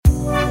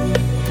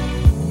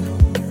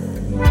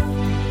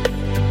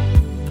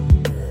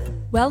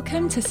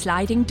Welcome to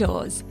Sliding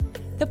Doors,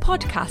 the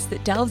podcast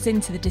that delves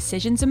into the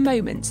decisions and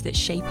moments that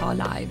shape our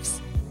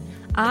lives.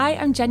 I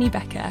am Jenny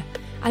Becker,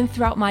 and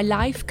throughout my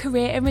life,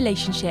 career and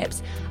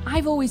relationships,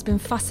 I've always been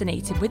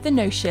fascinated with the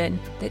notion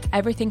that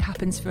everything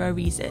happens for a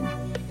reason,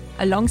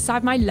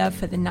 alongside my love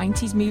for the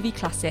 90s movie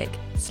classic,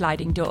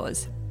 Sliding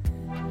Doors.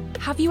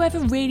 Have you ever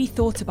really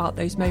thought about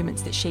those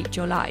moments that shaped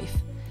your life?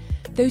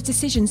 Those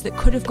decisions that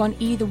could have gone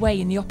either way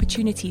in the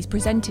opportunities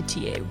presented to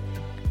you?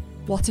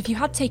 What if you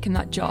had taken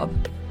that job,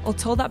 or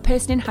told that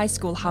person in high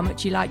school how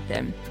much you liked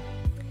them?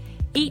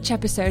 Each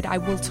episode, I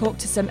will talk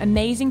to some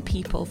amazing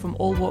people from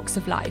all walks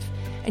of life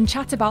and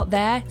chat about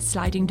their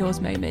sliding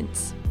doors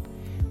moments.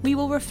 We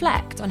will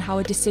reflect on how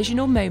a decision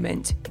or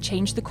moment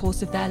changed the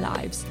course of their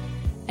lives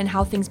and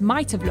how things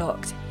might have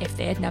looked if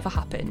they had never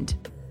happened.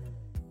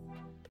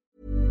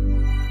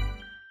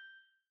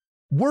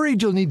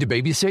 Worried you'll need to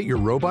babysit your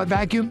robot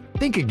vacuum?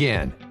 Think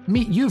again.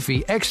 Meet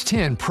Eufy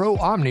X10 Pro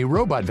Omni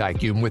Robot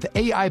Vacuum with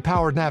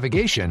AI-powered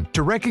navigation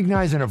to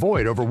recognize and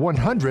avoid over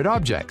 100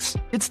 objects.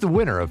 It's the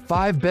winner of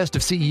 5 Best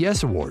of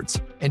CES awards.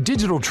 And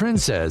Digital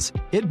Trends says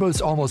it boasts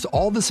almost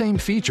all the same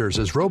features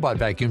as robot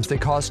vacuums that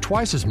cost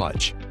twice as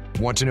much.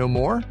 Want to know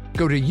more?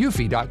 Go to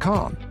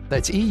eufy.com.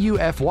 That's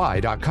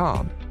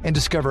EUFY.com. And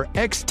discover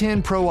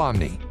X10 Pro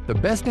Omni, the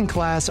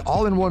best-in-class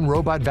all-in-one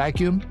robot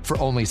vacuum for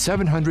only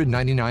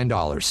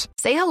 $799.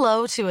 Say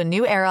hello to a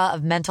new era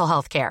of mental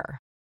health care.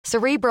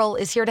 Cerebral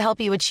is here to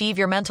help you achieve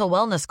your mental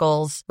wellness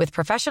goals with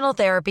professional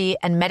therapy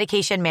and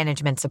medication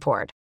management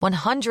support.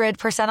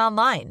 100%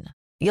 online.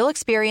 You'll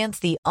experience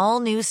the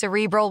all-new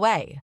Cerebral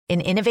Way,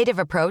 an innovative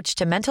approach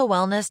to mental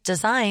wellness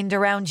designed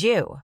around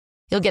you.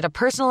 You'll get a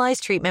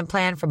personalized treatment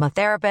plan from a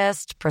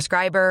therapist,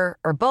 prescriber,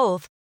 or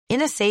both,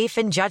 in a safe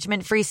and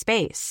judgment-free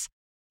space.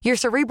 Your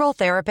Cerebral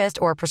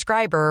therapist or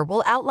prescriber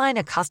will outline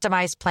a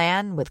customized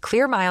plan with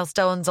clear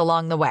milestones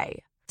along the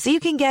way, so you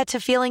can get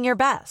to feeling your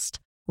best.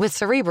 With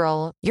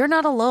Cerebral, you're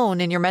not alone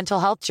in your mental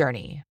health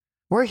journey.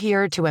 We're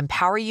here to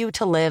empower you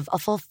to live a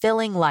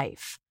fulfilling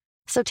life.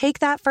 So take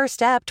that first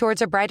step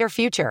towards a brighter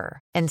future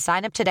and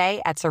sign up today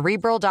at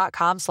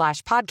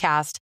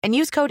Cerebral.com/podcast and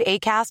use code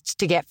ACAST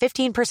to get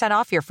 15%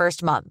 off your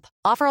first month.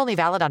 Offer only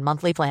valid on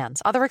monthly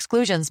plans. Other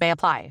exclusions may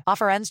apply.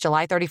 Offer ends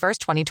July 31st,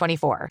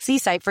 2024. See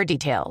site for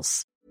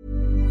details.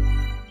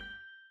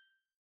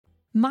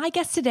 My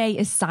guest today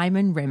is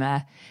Simon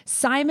Rimmer.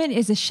 Simon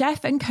is a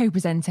chef and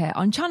co-presenter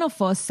on Channel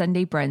 4's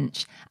Sunday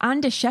Brunch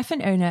and a chef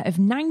and owner of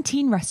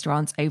 19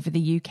 restaurants over the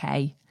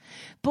UK.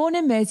 Born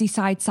in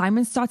Merseyside,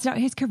 Simon started out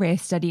his career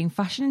studying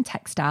fashion and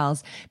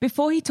textiles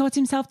before he taught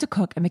himself to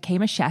cook and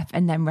became a chef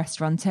and then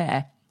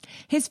restaurateur.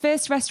 His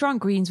first restaurant,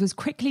 Greens, was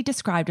quickly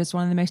described as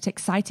one of the most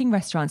exciting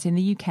restaurants in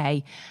the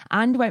UK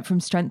and went from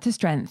strength to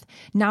strength,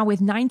 now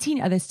with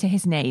 19 others to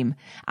his name,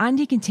 and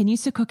he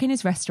continues to cook in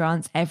his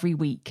restaurants every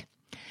week.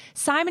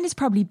 Simon is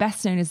probably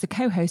best known as the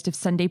co-host of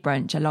Sunday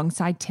Brunch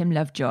alongside Tim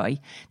Lovejoy,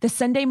 the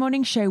Sunday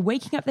morning show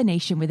waking up the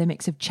nation with a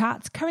mix of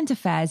chat, current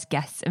affairs,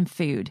 guests and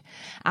food.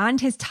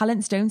 And his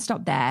talents don't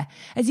stop there,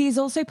 as he has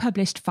also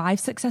published 5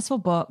 successful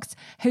books,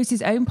 hosts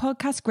his own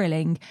podcast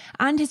Grilling,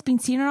 and has been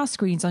seen on our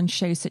screens on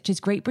shows such as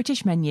Great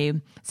British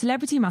Menu,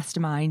 Celebrity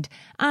Mastermind,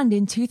 and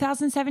in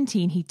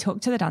 2017 he took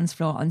to the dance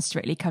floor on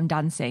Strictly Come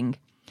Dancing.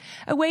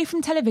 Away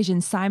from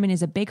television, Simon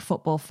is a big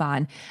football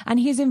fan and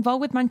he is involved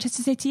with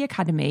Manchester City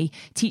Academy,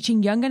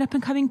 teaching young and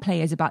up-and-coming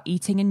players about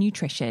eating and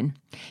nutrition.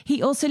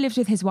 He also lives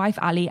with his wife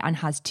Ali and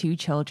has 2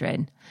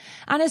 children.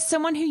 And as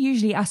someone who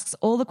usually asks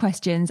all the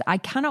questions, I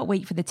cannot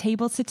wait for the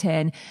tables to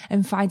turn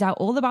and find out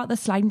all about the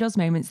sliding doors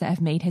moments that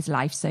have made his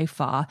life so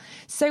far.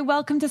 So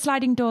welcome to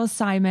Sliding Doors,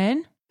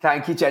 Simon.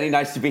 Thank you, Jenny.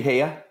 Nice to be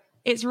here.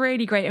 It's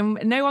really great. And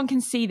no one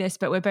can see this,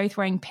 but we're both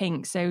wearing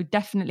pink. So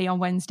definitely on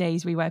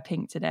Wednesdays, we wear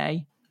pink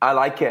today. I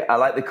like it. I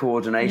like the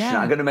coordination. Yeah.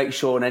 I'm going to make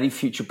sure in any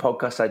future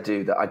podcast I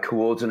do that I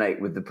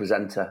coordinate with the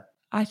presenter.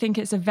 I think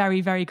it's a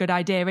very, very good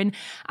idea. And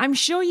I'm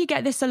sure you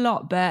get this a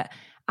lot, but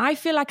I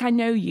feel like I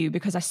know you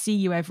because I see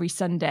you every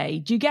Sunday.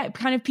 Do you get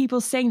kind of people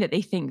saying that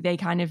they think they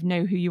kind of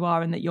know who you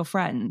are and that you're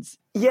friends?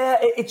 Yeah,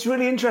 it's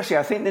really interesting.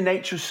 I think the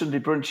nature of Sunday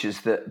Brunch is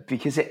that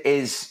because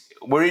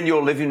we're in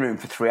your living room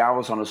for 3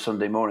 hours on a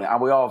Sunday morning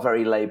and we are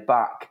very laid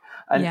back.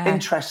 And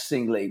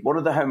Interestingly, one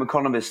of the home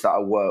economists that I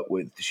work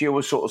with, she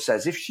always sort of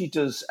says if she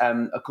does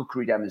a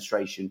cookery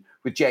demonstration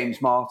with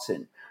James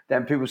Martin,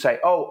 then people say,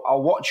 oh,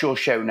 I'll watch your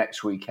show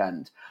next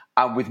weekend.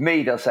 And with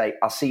me, they'll say,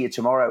 I'll see you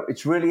tomorrow.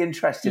 It's really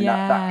interesting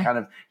that kind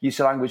of use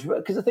of language,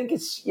 because I think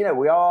it's,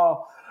 we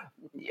are,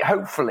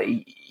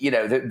 hopefully,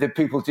 the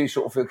people do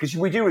sort of feel, because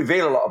we do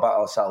reveal a lot about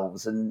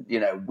ourselves and,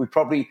 we're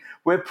probably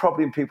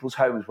in people's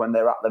homes when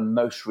they're at the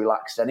most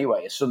relaxed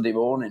anyway, a Sunday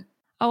morning.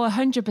 Oh,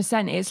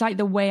 100%. It's like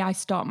the way I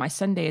start my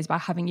Sunday is by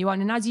having you on.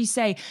 And as you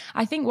say,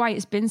 I think why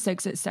it's been so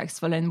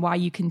successful and why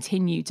you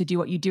continue to do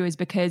what you do is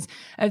because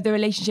of the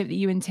relationship that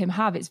you and Tim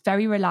have. It's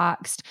very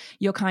relaxed.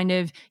 You're kind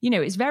of,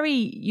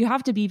 you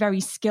have to be very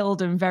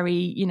skilled and very,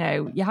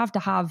 you have to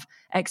have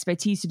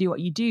expertise to do what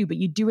you do, but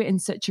you do it in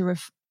such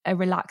a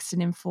relaxed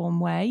and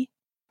informed way.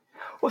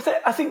 Well,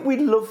 I think we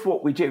love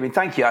what we do. I mean,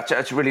 thank you.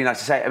 That's really nice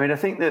to say. I mean, I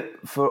think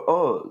that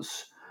for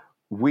us,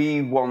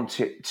 we want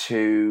it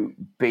to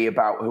be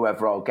about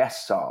whoever our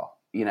guests are.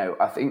 You know,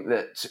 I think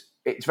that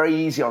it's very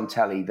easy on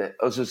telly that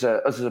us as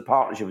a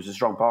partnership, as a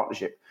strong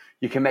partnership,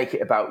 you can make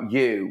it about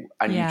you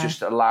and you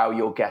just allow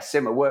your guests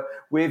in.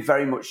 We're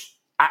very much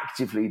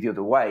actively the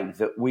other way,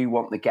 that we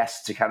want the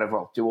guests to kind of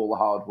do all the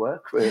hard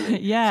work, really.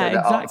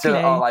 Exactly. So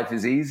that our life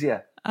is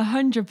easier.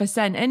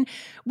 100%. And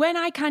when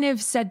I kind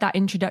of said that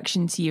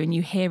introduction to you and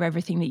you hear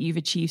everything that you've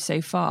achieved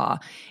so far,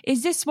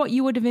 is this what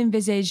you would have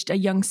envisaged a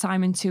young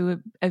Simon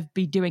to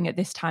be doing at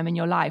this time in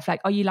your life? Like,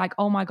 are you like,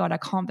 oh my God, I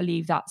can't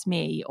believe that's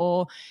me?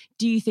 Or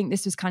do you think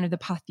this was kind of the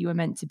path you were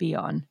meant to be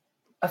on?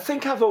 I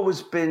think I've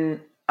always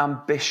been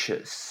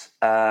ambitious.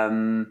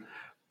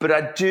 But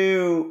I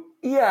do...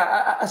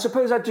 Yeah, I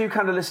suppose I do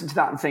kind of listen to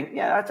that and think,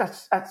 yeah,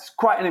 that's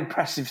quite an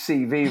impressive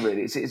CV,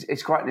 really.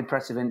 It's quite an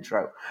impressive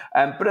intro.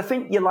 But I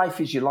think your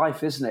life is your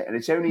life, isn't it? And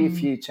it's only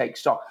if you take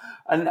stock.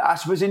 And I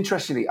suppose,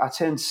 interestingly, I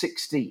turned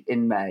 60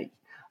 in May.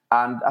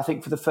 And I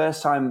think for the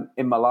first time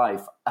in my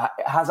life,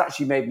 it has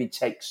actually made me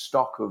take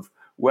stock of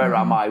where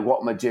am I,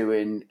 what am I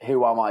doing,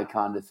 who am I,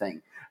 kind of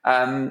thing.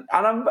 And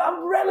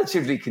I'm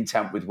relatively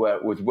content with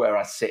where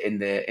I sit in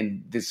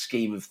the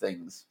scheme of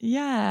things.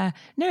 Yeah,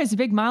 no, it's a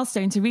big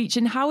milestone to reach.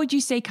 And how would you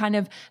say kind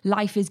of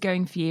life is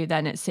going for you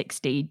then at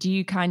 60? Do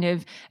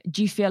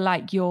you feel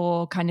like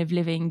you're kind of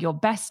living your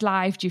best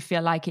life? Do you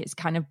feel like it's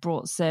kind of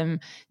brought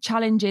some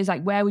challenges?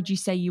 Like, where would you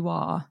say you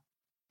are?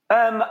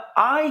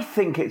 I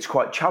think it's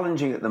quite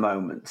challenging at the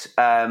moment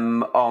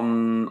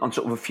on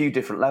sort of a few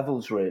different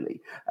levels, really.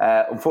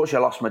 Unfortunately,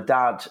 I lost my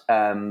dad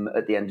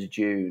at the end of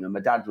June, and my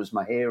dad was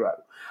my hero.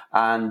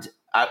 And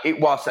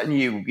whilst I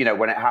knew,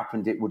 when it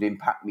happened, it would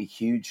impact me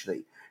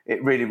hugely.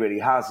 It really, really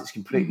has. It's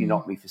completely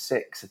knocked me for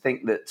six. I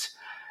think that,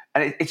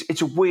 and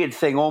it's a weird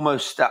thing,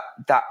 almost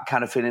that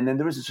kind of feeling. And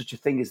there isn't such a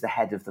thing as the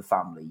head of the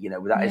family.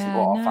 That isn't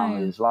what our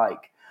family is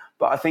like.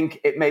 But I think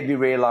it made me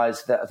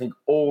realise that I think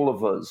all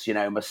of us,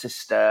 my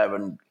sister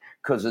and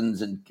cousins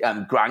and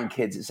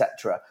grandkids,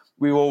 etc.,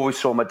 we always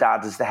saw my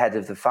dad as the head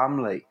of the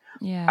family.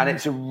 Yeah. And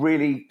it's a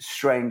really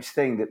strange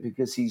thing that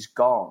because he's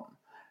gone,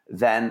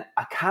 then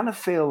I kind of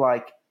feel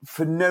like,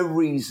 for no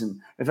reason,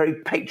 a very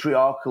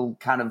patriarchal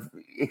kind of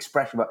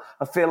expression, but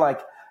I feel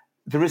like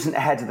there isn't a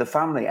head of the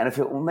family. And I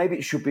feel, well, maybe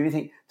it should be. We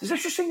think, there's no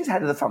such thing as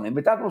head of the family.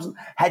 My dad wasn't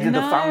head of the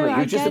family. He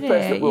was just the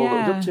person that we all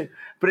looked up to.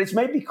 But it's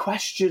made me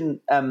question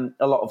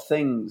a lot of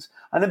things.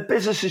 And the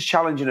business is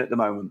challenging at the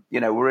moment.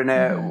 We're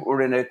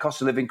in a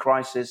cost of living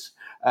crisis.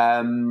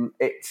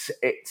 It's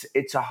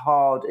a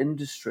hard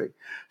industry.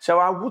 So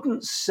I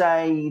wouldn't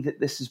say that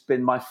this has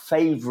been my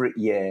favourite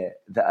year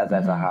that I've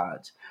ever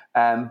had.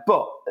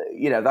 But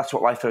that's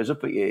what life throws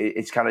up at you.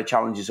 It's kind of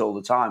challenges all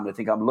the time. I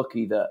think I'm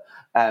lucky that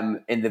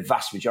in the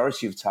vast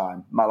majority of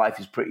time, my life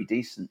is pretty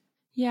decent.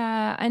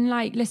 Yeah. And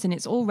listen,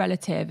 it's all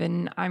relative.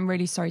 And I'm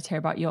really sorry to hear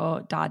about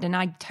your dad. And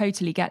I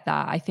totally get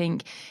that. I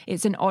think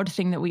it's an odd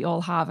thing that we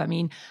all have. I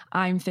mean,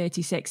 I'm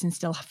 36 and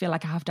still feel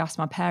like I have to ask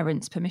my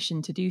parents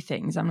permission to do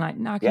things. I'm like,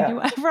 no, I can do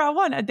whatever I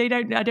want. I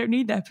don't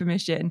need their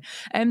permission.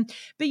 But,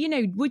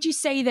 would you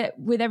say that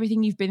with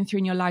everything you've been through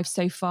in your life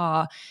so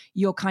far,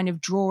 you're kind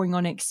of drawing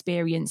on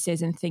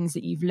experiences and things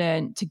that you've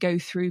learned to go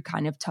through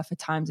kind of tougher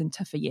times and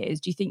tougher years?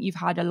 Do you think you've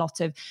had a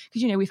lot of,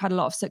 because, we've had a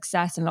lot of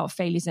success and a lot of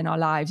failures in our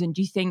lives. And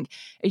do you think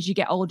as you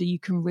get older, you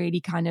can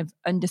really kind of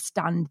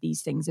understand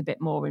these things a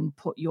bit more and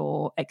put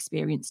your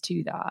experience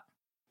to that?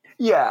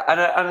 Yeah,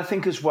 and I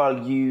think as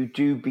well, you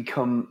do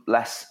become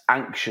less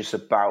anxious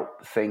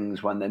about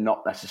things when they're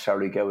not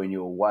necessarily going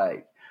your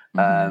way.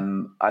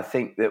 I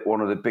think that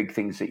one of the big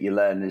things that you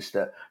learn is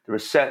that there are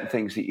certain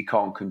things that you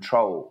can't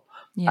control,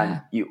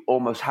 and you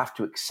almost have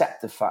to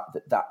accept the fact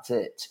that that's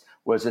it.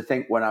 Whereas I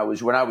think when I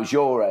was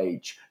your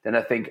age, then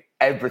I think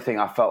everything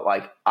I felt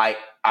like I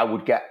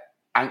would get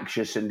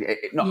anxious and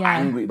not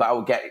angry, but I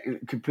would get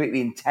completely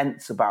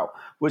intense about.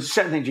 Was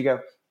certain things you go,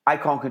 I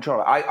can't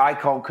control it. I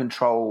can't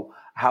control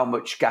how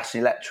much gas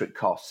and electric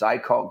costs. I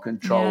can't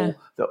control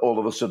that all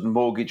of a sudden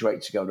mortgage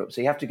rates are going up.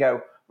 So you have to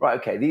go, right,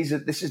 okay,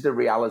 this is the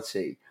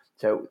reality.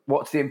 So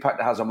what's the impact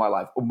it has on my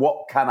life? And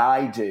what can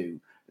I do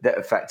that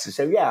affects it?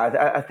 So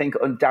I think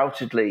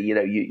undoubtedly,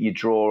 you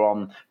draw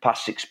on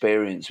past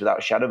experience without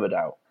a shadow of a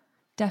doubt.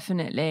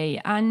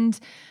 Definitely. And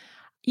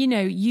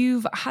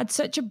you've had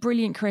such a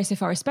brilliant career so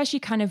far, especially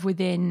kind of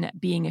within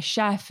being a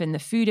chef and the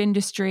food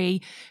industry.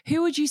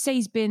 Who would you say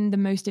has been the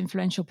most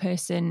influential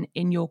person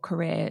in your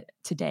career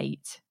to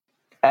date?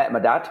 My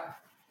dad.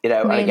 Really?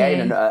 And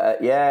again,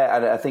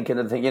 and I think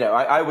another thing,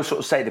 I would sort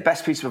of say the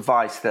best piece of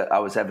advice that I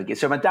was ever given.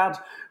 So my dad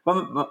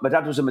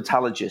was a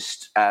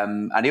metallurgist,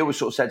 and he always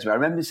sort of said to me, I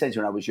remember he saying to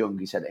me when I was young,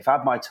 he said, if I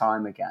had my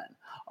time again,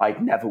 I'd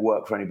never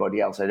work for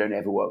anybody else. I'd only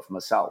ever work for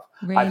myself.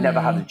 Really? I've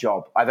never had a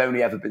job. I've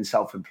only ever been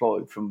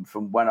self-employed from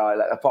when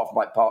apart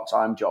from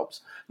part-time jobs.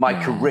 My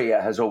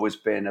career has always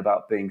been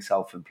about being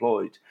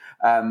self-employed.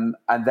 And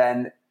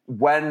then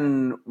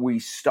when we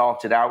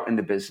started out in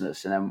the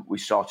business and then we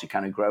started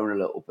kind of growing a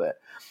little bit,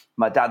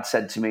 my dad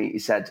said to me, he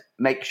said,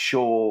 make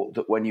sure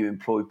that when you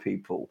employ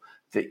people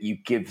that you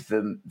give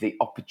them the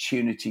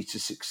opportunity to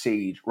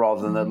succeed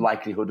rather than the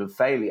likelihood of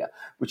failure,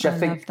 which I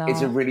think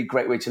is a really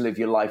great way to live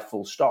your life,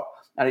 full stop.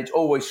 And it's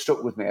always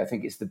stuck with me. I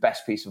think it's the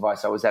best piece of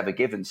advice I was ever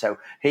given. So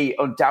he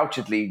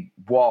undoubtedly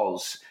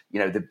was,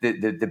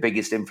 the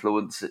biggest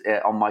influence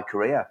on my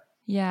career.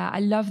 Yeah, I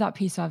love that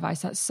piece of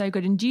advice. That's so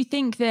good. And do you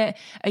think that,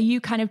 are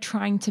you kind of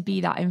trying to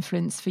be that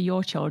influence for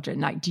your children?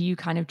 Like, do you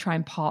kind of try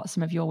and part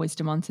some of your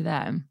wisdom onto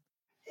them?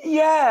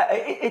 Yeah,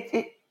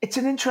 it's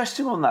an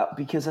interesting one, that,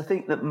 because I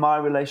think that my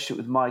relationship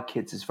with my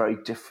kids is very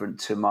different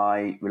to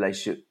my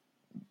relationship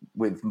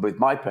with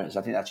my parents.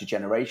 I think that's a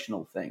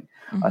generational thing.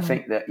 I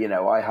think that,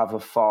 I have a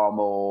far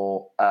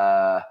more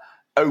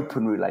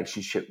open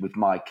relationship with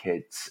my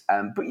kids.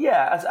 But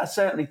yeah, I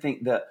certainly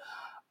think that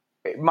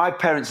my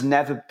parents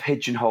never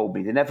pigeonholed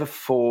me. They never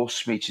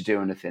forced me to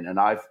do anything. And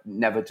I've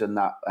never done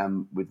that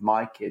with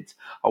my kids.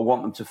 I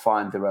want them to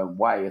find their own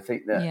way. I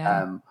think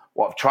that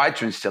what I've tried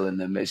to instill in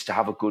them is to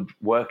have a good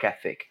work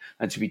ethic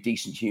and to be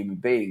decent human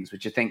beings,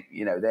 which I think,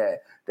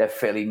 they're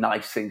fairly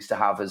nice things to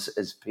have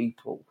as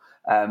people.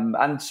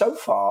 And so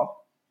far,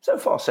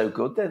 so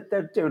good.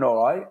 They're doing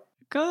all right.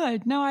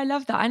 Good. No, I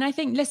love that. And I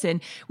think,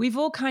 listen, we've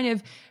all kind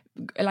of,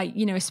 like,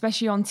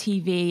 especially on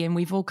TV, and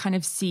we've all kind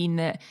of seen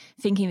that,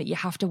 thinking that you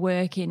have to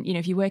work in,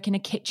 if you work in a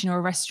kitchen or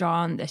a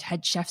restaurant, the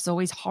head chef's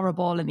always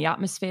horrible and the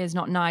atmosphere is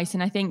not nice.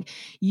 And I think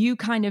you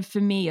kind of,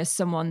 for me, as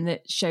someone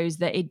that shows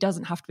that it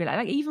doesn't have to be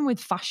like even with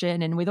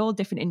fashion and with all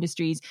different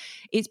industries,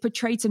 it's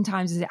portrayed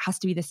sometimes as it has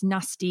to be this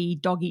nasty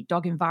dog eat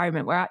dog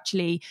environment, where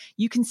actually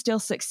you can still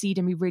succeed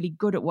and be really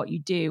good at what you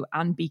do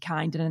and be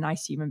kind and a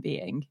nice human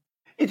being.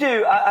 You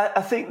do.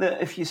 I think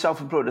that if you're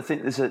self-employed, I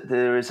think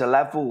there is a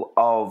level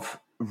of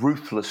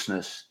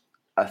ruthlessness,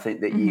 I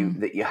think, that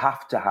you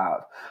have to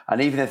have.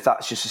 And even if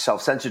that's just a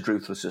self-centered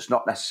ruthlessness,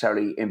 not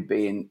necessarily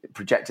in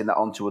projecting that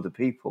onto other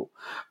people,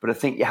 but I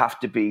think you have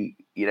to be,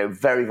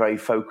 very, very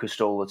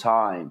focused all the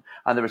time.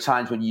 And there are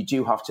times when you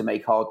do have to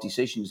make hard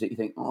decisions that you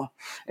think,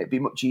 it'd be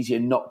much easier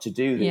not to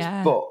do this.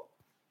 Yeah. But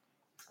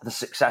the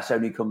success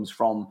only comes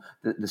from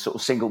the sort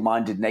of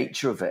single-minded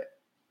nature of it.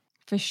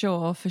 For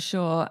sure, for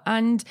sure.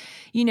 And,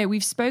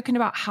 we've spoken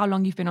about how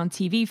long you've been on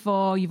TV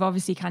for. You've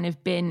obviously kind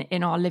of been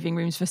in our living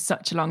rooms for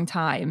such a long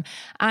time.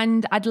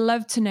 And I'd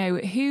love to know,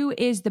 who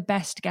is the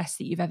best guest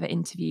that you've ever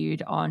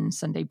interviewed on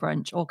Sunday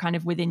Brunch, or kind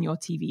of within your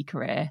TV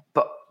career?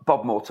 But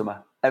Bob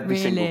Mortimer, every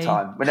single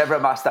time. Whenever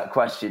I'm asked that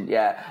question,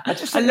 yeah.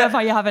 I love how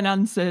you have an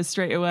answer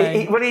straight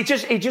away. He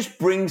just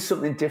brings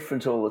something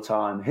different all the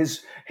time.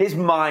 His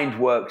mind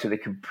works in a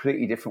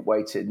completely different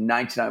way to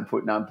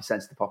 99.9%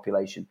 of the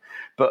population.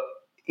 But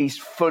he's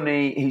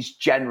funny, he's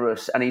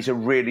generous, and he's a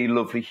really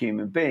lovely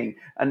human being.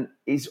 And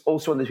he's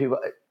also one of those people,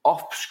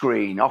 off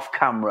screen, off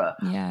camera,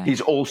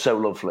 he's also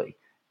lovely.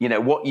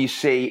 What you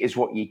see is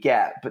what you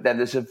get. But then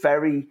there's a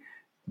very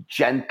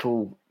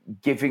gentle,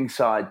 giving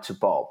side to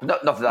Bob.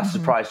 Not that that's a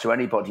surprise to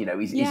anybody.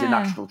 He's a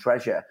national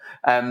treasure.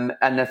 And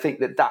I think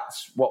that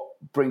that's what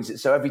brings it.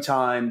 So every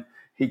time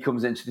he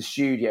comes into the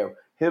studio,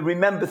 he'll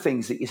remember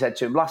things that you said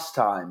to him last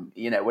time,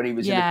 when he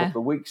was in a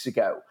couple of weeks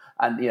ago.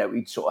 And,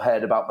 he'd sort of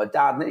heard about my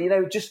dad.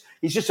 And,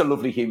 he's just a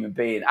lovely human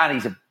being. And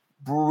he's a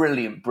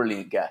brilliant,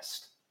 brilliant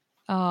guest.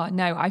 Oh,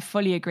 no, I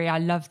fully agree. I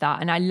love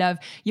that. And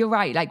you're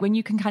right. Like when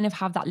you can kind of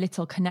have that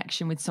little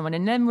connection with someone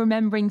and then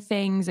remembering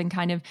things and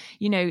kind of,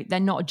 they're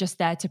not just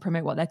there to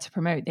promote what they're to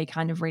promote. They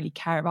kind of really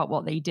care about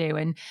what they do.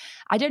 And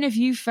I don't know if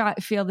you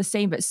feel the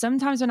same, but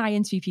sometimes when I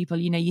interview people,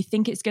 you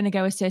think it's going to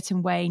go a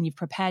certain way and you've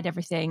prepared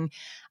everything.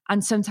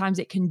 And sometimes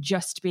it can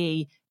just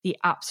be the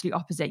absolute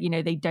opposite.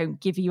 They don't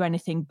give you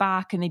anything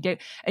back and they don't.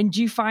 And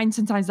do you find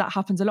sometimes that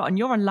happens a lot? And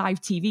you're on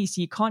live TV,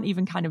 so you can't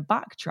even kind of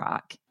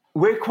backtrack.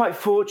 We're quite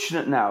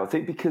fortunate now, I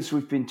think, because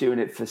we've been doing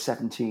it for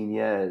 17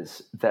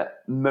 years,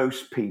 that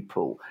most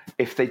people,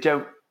 if they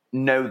don't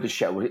know the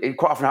show, it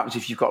quite often happens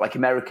if you've got like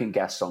American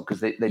guests on because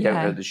they don't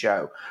know the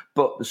show,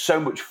 but there's so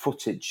much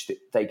footage that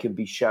they can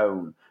be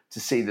shown to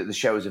see that the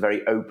show is a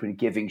very open,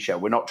 giving show.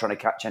 We're not trying to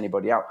catch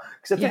anybody out.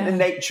 Because I think the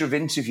nature of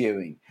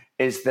interviewing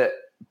is that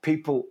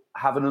people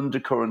have an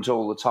undercurrent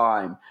all the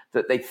time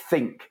that they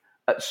think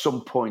at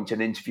some point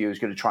an interviewer is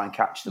going to try and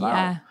catch them out.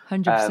 Yeah,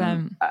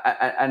 100%.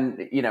 And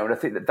I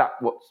think that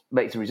what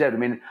makes them reserved. I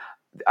mean,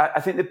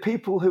 I think the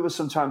people who are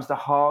sometimes the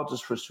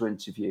hardest for us to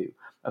interview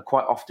are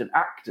quite often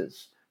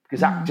actors,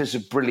 because actors are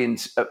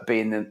brilliant at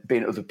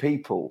being other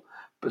people.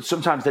 But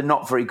sometimes they're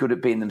not very good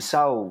at being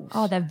themselves.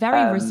 Oh, they're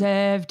very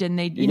reserved, and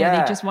they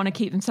just want to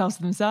keep themselves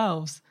to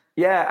themselves.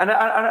 Yeah, and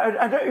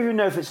I don't even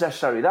know if it's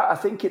necessarily that. I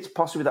think it's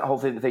possibly that whole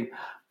thing. The thing,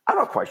 I'm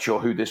not quite sure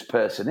who this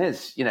person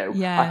is.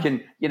 I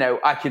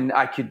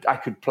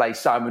could play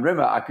Simon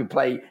Rimmer, I could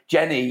play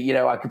Jenny,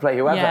 I could play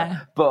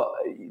whoever, but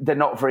they're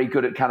not very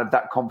good at kind of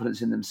that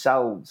confidence in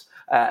themselves.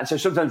 And so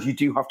sometimes you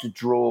do have to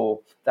draw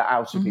that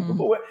out of people.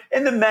 But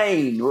in the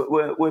main,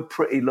 we're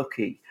pretty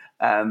lucky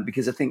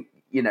because I think.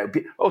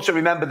 Also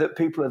remember that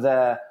people are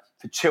there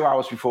for 2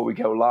 hours before we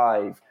go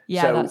live.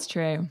 Yeah, so that's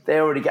true. They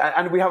already get,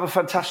 and we have a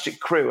fantastic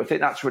crew. I think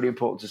that's really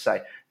important to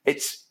say.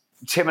 It's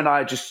Tim and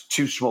I are just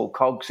two small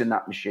cogs in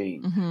that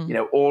machine. You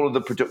know, all of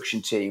the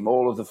production team,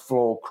 all of the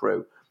floor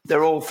crew,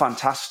 they're all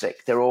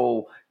fantastic. They're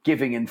all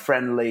giving and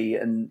friendly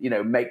and, you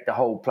know, make the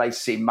whole place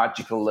seem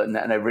magical and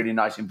a really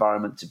nice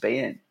environment to be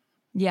in.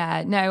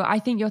 Yeah, no, I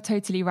think you're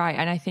totally right.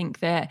 And I think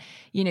that,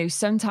 you know,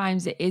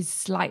 sometimes it is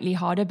slightly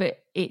harder,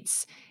 but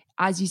it's,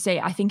 as you say,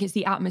 I think it's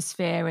the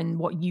atmosphere and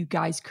what you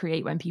guys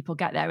create when people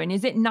get there. And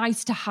is it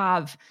nice to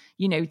have,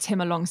 you know,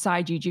 Tim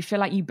alongside you? Do you feel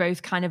like you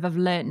both kind of have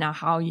learnt now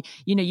how, you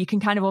know, you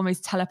can kind of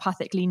almost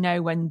telepathically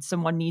know when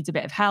someone needs a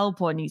bit of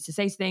help or needs to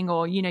say something,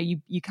 or, you know,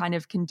 you kind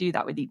of can do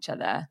that with each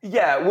other?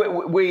 Yeah,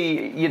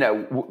 we you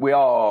know, we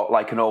are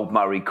like an old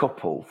married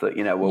couple that,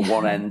 you know, we're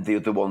one end, the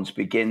other one's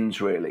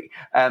begins, really.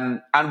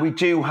 And we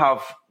do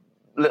have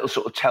little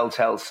sort of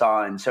telltale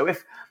signs. So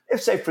if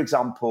say, for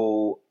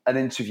example, an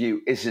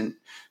interview isn't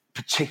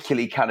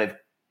particularly kind of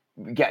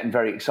getting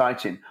very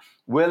exciting,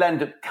 we'll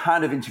end up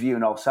kind of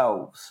interviewing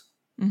ourselves.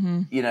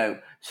 You know,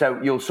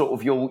 so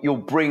you'll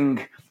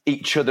bring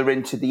each other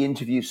into the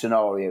interview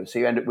scenario. So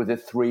you end up with a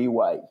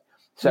three-way.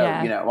 So,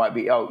 you know, it might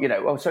be,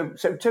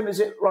 so Tim,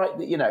 is it right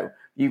that, you know,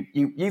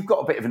 you've got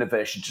a bit of an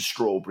aversion to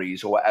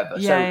strawberries or whatever.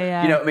 You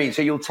know what I mean?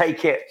 So you'll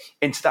take it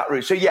into that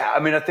route. So, yeah, I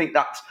mean, I think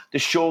that's the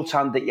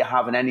shorthand that you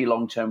have in any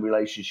long-term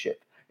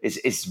relationship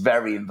is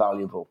very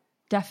invaluable.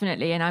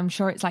 Definitely. And I'm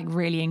sure it's like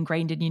really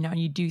ingrained in you now, and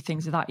you do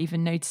things without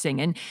even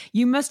noticing. And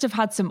you must have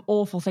had some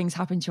awful things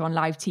happen to you on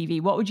live TV.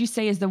 What would you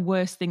say is the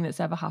worst thing that's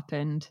ever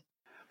happened?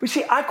 But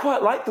see, I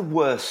quite like the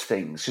worst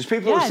things because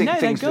people always think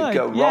things that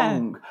go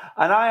wrong.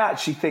 And I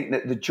actually think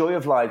that the joy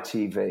of live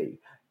TV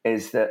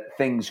is that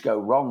things go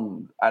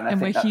wrong. And I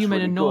think that's human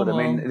really and normal.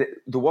 Good. I mean,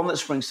 the one that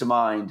springs to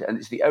mind, and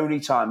it's the only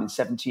time in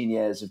 17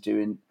 years of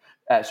doing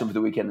some of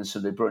the weekend and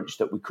Sunday brunch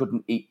that we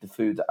couldn't eat the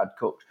food that I'd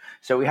cooked.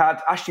 So we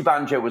had Ashley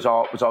Banjo was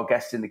our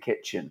guest in the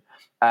kitchen,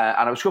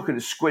 and I was cooking a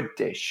squid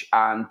dish.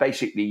 And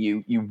basically,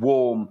 you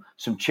warm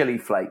some chili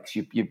flakes.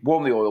 You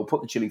warm the oil,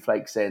 put the chili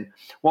flakes in.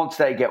 Once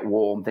they get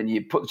warm, then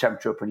you put the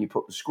temperature up and you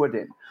put the squid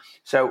in.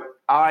 So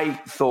I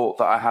thought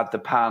that I had the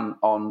pan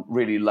on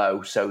really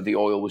low, so the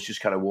oil was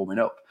just kind of warming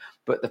up.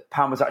 But the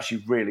pan was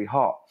actually really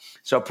hot.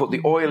 So I put the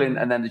oil in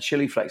and then the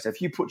chili flakes.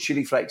 If you put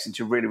chili flakes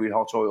into really, really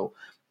hot oil,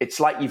 it's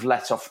like you've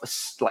let off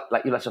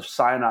like you let off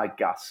cyanide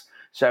gas.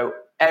 So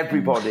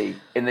everybody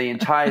in the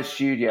entire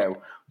studio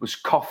was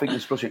coughing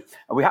and spluttering,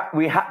 and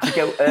we had to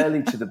go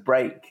early to the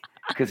break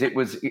because it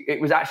was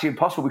actually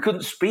impossible. We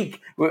couldn't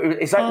speak.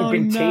 It's like we've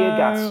been tear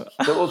gassed.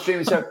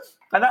 So,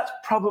 and that's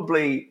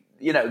probably,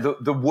 you know,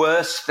 the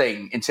worst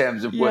thing in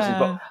terms of worst things,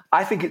 but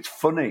I think it's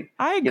funny.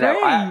 I agree. You know,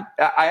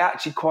 I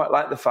actually quite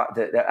like the fact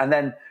that, and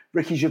then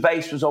Ricky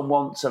Gervais was on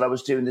once, and I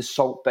was doing this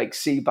salt-baked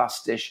sea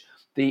bass dish.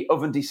 The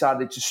oven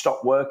decided to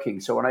stop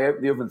working. So when I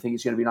open the oven, I think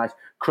it's going to be a nice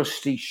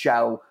crusty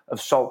shell of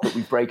salt that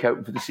we break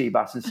open for the sea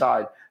bass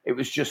inside. It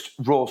was just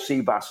raw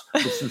sea bass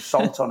with some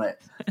salt on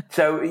it.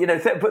 So, you know,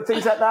 but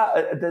things like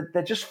that,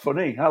 they're just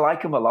funny. I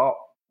like them a lot.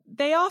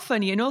 They are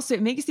funny, and also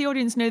it makes the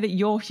audience know that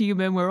you're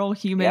human. We're all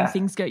human. Yeah.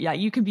 Things go,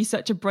 you can be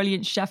such a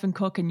brilliant chef and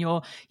cook, and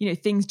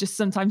things just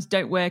sometimes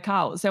don't work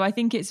out. So I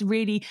think it's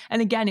really,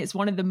 and again, it's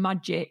one of the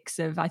magics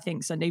of, I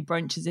think, Sunday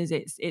brunches is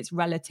it's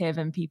relative,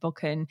 and people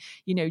can,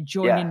 you know,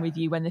 join in with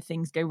you when the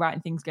things go right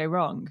and things go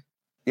wrong.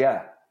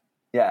 Yeah,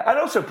 yeah, and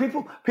also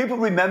people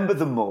remember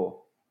them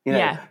more. You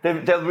know,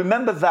 they'll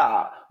remember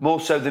that more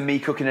so than me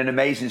cooking an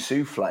amazing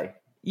souffle.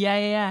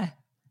 Yeah.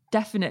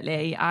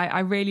 Definitely. I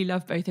really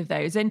love both of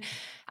those. And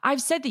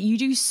I've said that you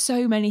do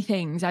so many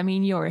things. I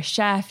mean, you're a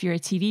chef, you're a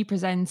TV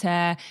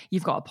presenter,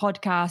 you've got a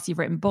podcast, you've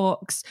written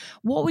books.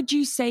 What would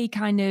you say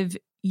kind of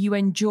you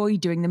enjoy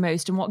doing the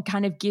most, and what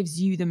kind of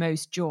gives you the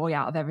most joy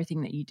out of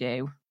everything that you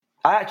do?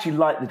 I actually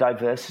like the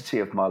diversity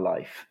of my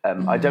life.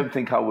 I don't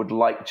think I would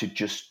like to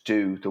just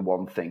do the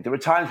one thing. There are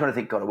times when I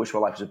think, God, I wish my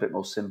life was a bit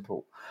more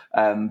simple.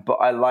 But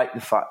I like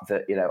the fact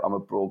that, you know, I'm a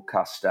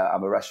broadcaster,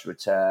 I'm a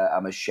restaurateur,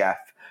 I'm a chef.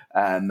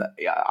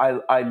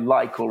 I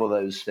like all of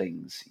those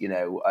things. You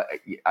know,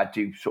 I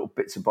do sort of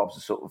bits and bobs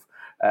of sort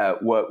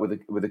of work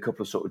with a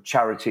couple of sort of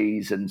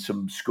charities and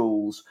some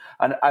schools.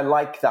 And I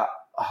like that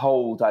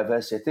whole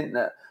diversity. I think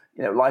that,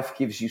 you know, life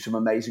gives you some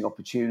amazing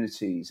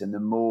opportunities, and the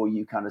more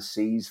you kind of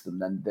seize them,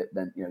 then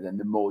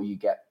the more you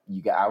get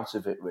out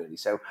of it, really.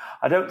 So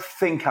I don't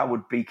think I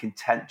would be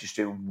content just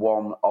doing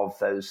one of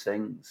those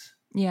things.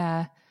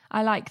 Yeah,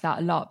 I like that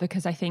a lot,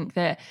 because I think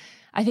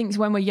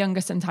when we're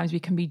younger, sometimes we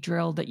can be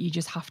drilled that you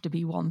just have to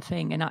be one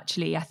thing. And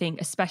actually, I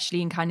think,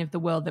 especially in kind of the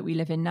world that we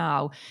live in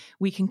now,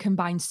 we can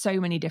combine so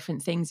many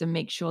different things and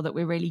make sure that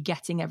we're really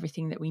getting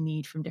everything that we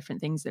need from different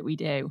things that we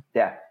do.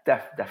 Yeah,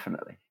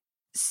 definitely.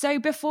 So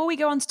before we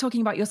go on to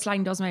talking about your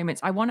sliding doors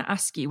moments, I want to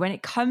ask you, when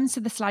it comes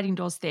to the sliding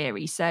doors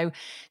theory, so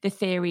the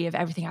theory of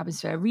everything happens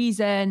for a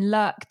reason,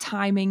 luck,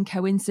 timing,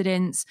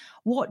 coincidence,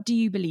 what do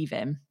you believe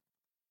in?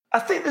 I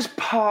think there's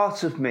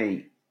part of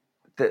me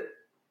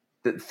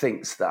that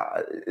thinks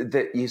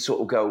that you sort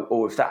of go,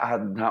 oh, if that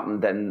hadn't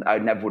happened, then I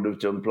never would have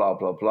done blah,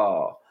 blah,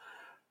 blah.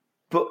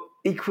 But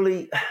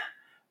equally,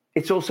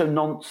 it's also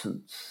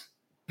nonsense,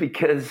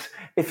 because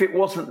if it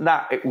wasn't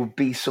that, it would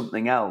be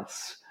something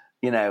else.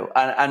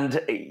 and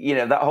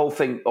that whole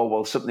thing, oh,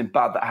 well, something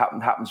bad that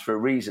happens for a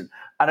reason.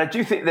 And I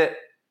do think that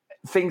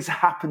things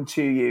happen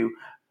to you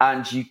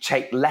and you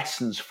take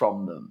lessons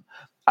from them.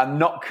 I'm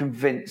not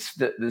convinced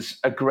that there's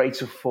a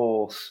greater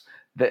force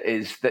that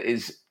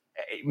is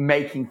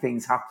making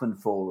things happen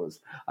for us.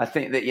 I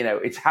think that,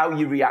 it's how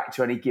you react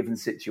to any given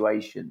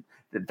situation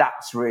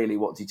that's really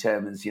what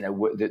determines,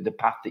 the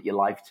path that your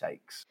life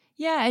takes.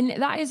 Yeah,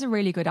 and that is a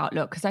really good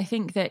outlook, because I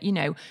think that,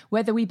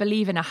 whether we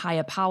believe in a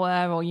higher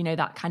power or,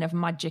 that kind of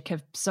magic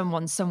of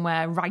someone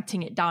somewhere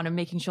writing it down and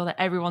making sure that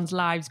everyone's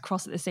lives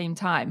cross at the same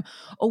time,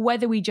 or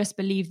whether we just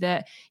believe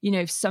that,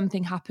 if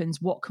something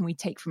happens, what can we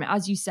take from it?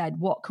 As you said,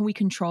 what can we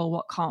control?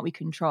 What can't we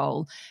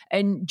control?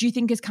 And do you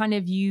think as kind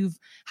of you've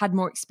had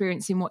more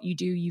experience in what you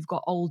do, you've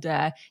got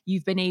older,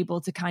 you've been able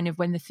to kind of,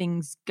 when the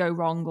things go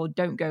wrong or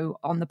don't go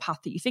on the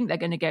path that you think they're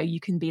going to go, you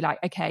can be like,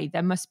 okay,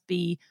 there must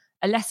be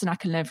a lesson I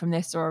can learn from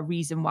this or a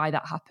reason why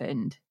that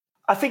happened?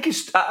 I think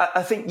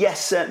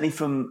yes, certainly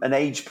from an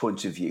age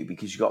point of view,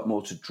 because you've got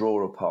more to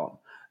draw upon.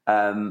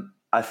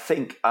 I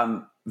think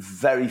I'm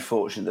very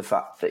fortunate the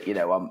fact that,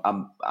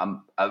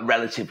 I'm a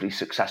relatively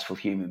successful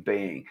human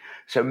being.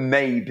 So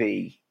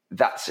maybe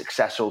that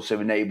success also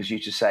enables you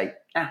to say,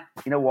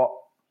 you know what,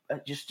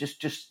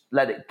 just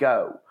let it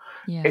go.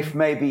 Yeah. If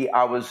maybe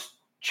I was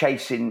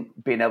chasing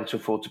being able to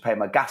afford to pay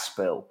my gas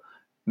bill,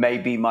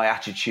 maybe my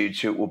attitude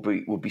to it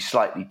will be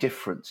slightly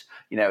different.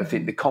 I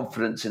think the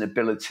confidence and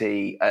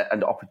ability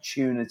and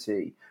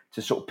opportunity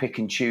to sort of pick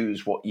and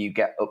choose what you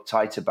get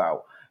uptight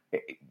about,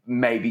 it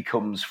maybe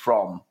comes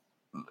from,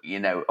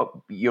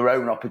 your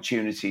own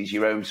opportunities,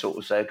 your own sort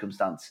of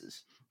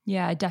circumstances.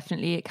 Yeah,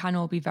 definitely. It can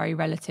all be very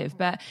relative.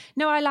 But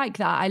no, I like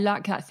that. I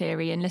like that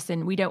theory. And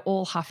listen, we don't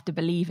all have to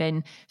believe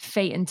in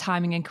fate and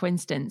timing and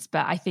coincidence.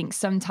 But I think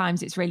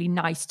sometimes it's really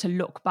nice to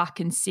look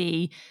back and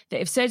see that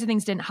if certain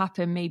things didn't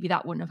happen, maybe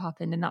that wouldn't have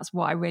happened. And that's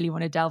what I really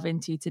want to delve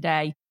into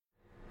today.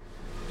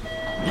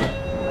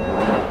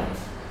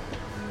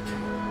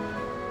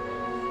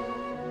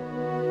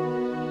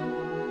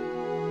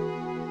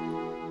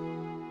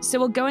 So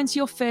we'll go into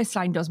your first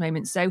sliding doors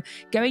moment. So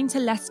going to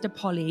Leicester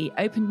Poly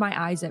opened my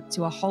eyes up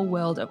to a whole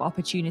world of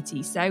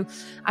opportunity. So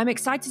I'm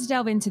excited to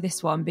delve into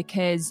this one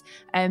because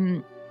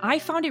I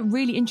found it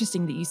really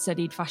interesting that you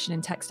studied fashion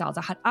and textiles.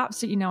 I had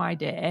absolutely no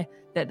idea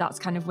that that's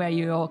kind of where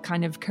your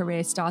kind of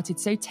career started.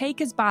 So take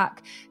us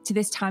back to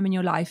this time in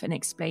your life and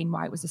explain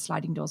why it was a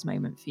sliding doors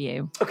moment for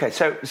you. Okay,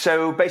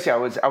 so basically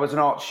I was an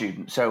art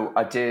student. So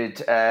I did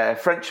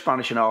French,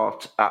 Spanish and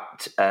art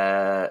at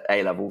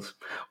A levels.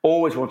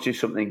 Always wanted to do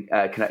something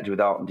connected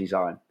with art and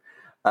design.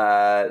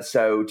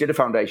 So did a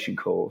foundation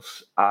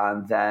course,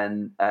 and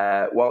then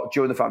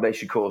during the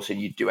foundation course,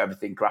 and you do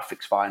everything: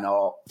 graphics, fine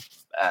art,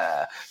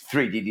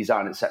 3D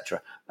design,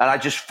 etc. And I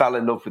just fell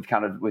in love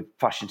with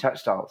fashion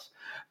textiles.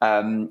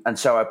 And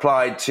so I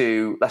applied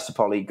to Leicester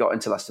Poly, got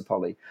into Leicester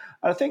Poly,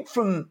 and I think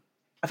from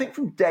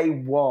day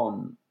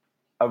one,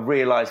 I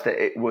realised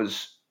that it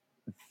was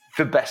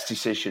the best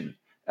decision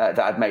that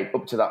I'd made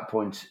up to that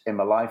point in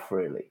my life,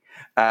 really,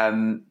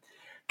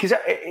 because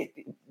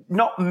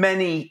not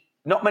many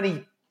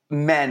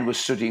men were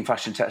studying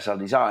fashion textile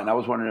design. I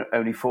was one of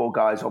only 4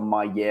 guys on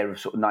my year of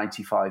sort of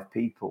 95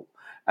 people.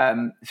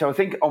 So I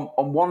think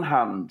on one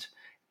hand,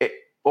 it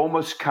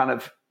almost kind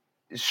of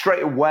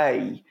straight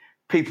away,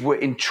 people were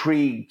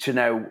intrigued to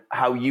know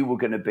how you were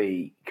going to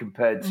be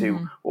compared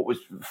to what was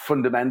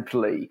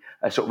fundamentally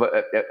a sort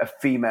of a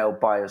female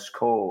biased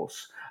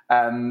course.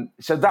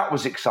 So that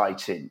was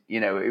exciting.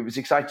 It was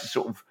exciting to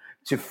sort of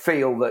to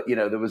feel that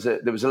there was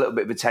a little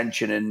bit of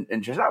attention and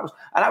interest.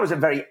 I was a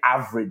very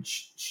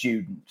average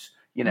student.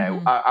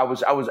 I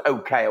was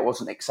okay. I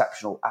wasn't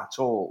exceptional at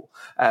all,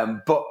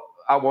 but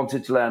I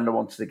wanted to learn. I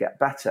wanted to get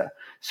better.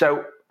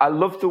 So I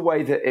loved the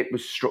way that it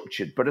was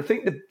structured. But I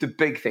think the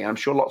big thing, I'm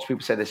sure lots of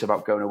people say this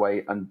about going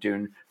away and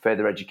doing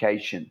further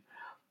education,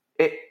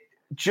 it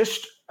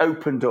just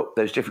opened up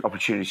those different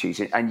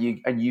opportunities, and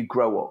you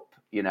grow up.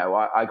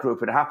 I grew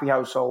up in a happy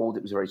household.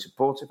 It was a very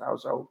supportive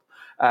household.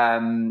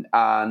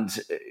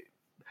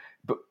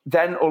 But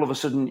then all of a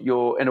sudden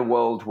you're in a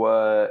world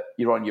where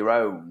you're on your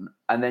own,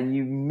 and then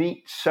you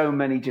meet so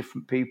many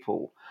different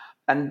people.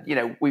 And,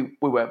 we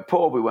weren't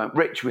poor, we weren't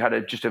rich. We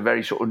had just a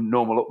very sort of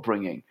normal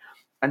upbringing,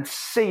 and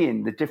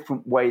seeing the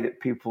different way that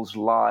people's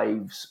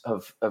lives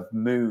have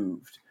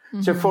moved.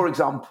 Mm-hmm. So, for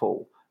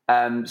example,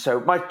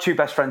 so my 2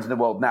 best friends in the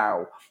world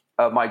now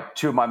are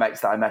 2 of my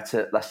mates that I met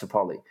at Leicester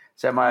Poly.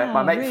 So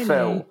my mate really?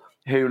 Phil,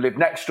 who lived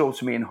next door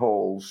to me in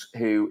Halls,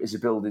 who is a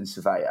building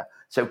surveyor.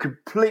 So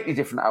completely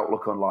different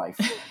outlook on life.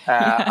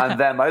 And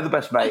then my other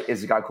best mate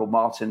is a guy called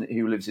Martin,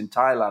 who lives in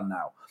Thailand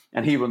now,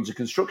 and he runs a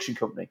construction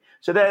company.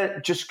 So they're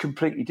just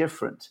completely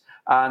different.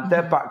 And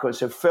their background,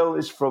 so Phil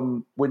is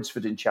from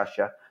Winsford in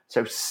Cheshire,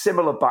 So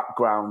similar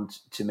background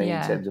to me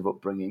in terms of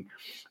upbringing.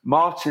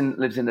 Martin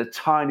lives in a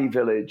tiny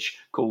village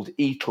called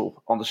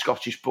Etal on the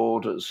Scottish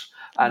borders,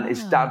 and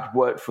his dad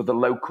worked for the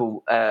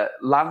local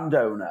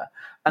landowner.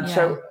 And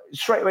so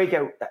straight away you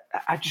go,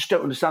 I just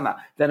don't understand that.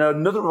 Then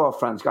another of our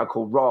friends, a guy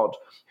called Rod,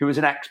 who was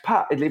an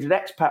expat, had lived an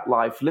expat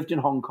life, lived in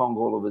Hong Kong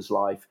all of his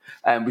life,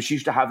 was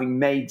used to having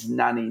maids,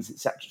 nannies,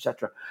 etc.,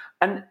 etc.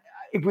 And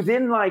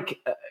within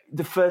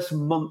the first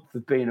month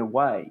of being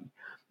away,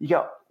 you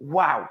go,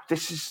 wow,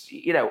 this is,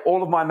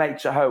 all of my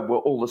mates at home were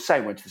all the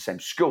same, went to the same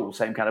school,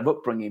 same kind of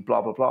upbringing,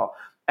 blah, blah, blah.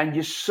 And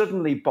you're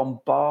suddenly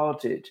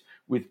bombarded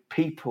with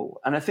people.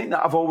 And I think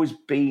that I've always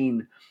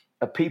been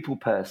a people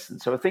person.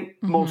 So I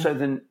think more so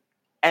than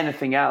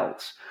anything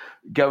else,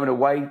 going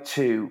away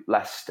to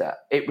Leicester,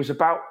 it was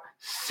about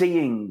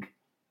seeing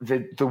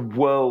the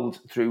world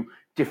through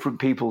different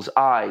people's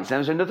eyes. And there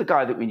was another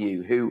guy that we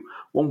knew who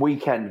one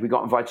weekend we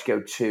got invited to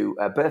go to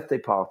a birthday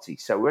party.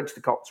 So we went to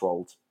the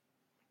Cotswolds.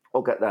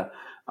 I'll get there.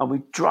 And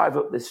we drive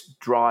up this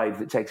drive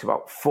that takes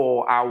about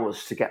 4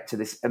 hours to get to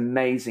this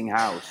amazing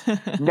house.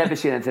 Never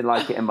seen anything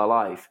like it in my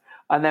life.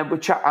 And then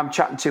I'm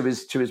chatting to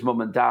his mum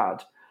and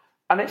dad.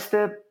 And it's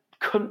their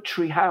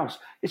country house.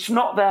 It's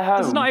not their home.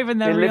 It's not even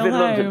their real home.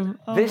 London.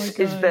 This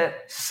is their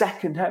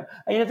second home.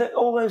 And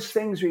all those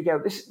things where you go,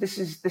 this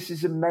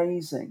is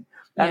amazing.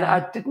 And I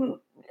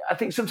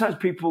think sometimes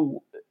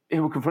people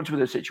who are confronted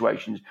with those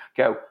situations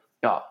go,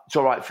 oh, it's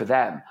all right for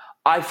them.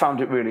 I found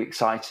it really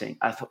exciting.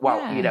 I thought,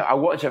 well, I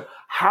wanted to,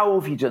 how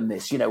have you done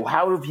this?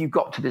 How have you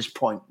got to this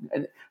point?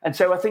 And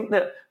so I think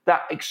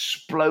that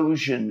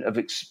explosion of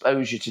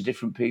exposure to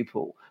different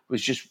people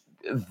was just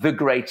the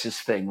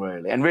greatest thing,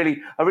 really. And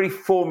really, I really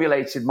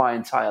formulated my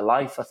entire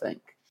life, I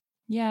think.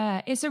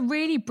 Yeah, it's a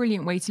really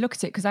brilliant way to look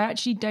at it, because I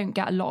actually don't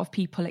get a lot of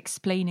people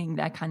explaining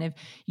their kind of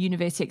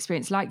university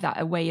experience like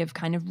that, a way of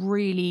kind of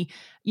really,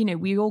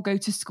 we all go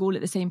to school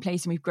at the same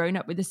place and we've grown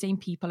up with the same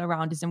people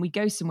around us, and we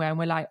go somewhere and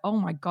we're like, oh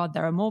my God,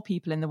 there are more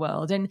people in the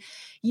world. And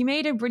you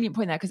made a brilliant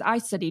point there, because I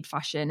studied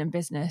fashion and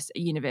business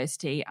at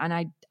university, and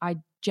I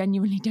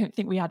genuinely don't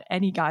think we had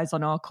any guys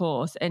on our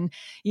course. And,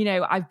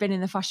 I've been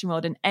in the fashion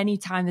world, and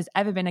anytime there's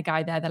ever been a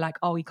guy there, they're like,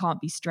 oh, he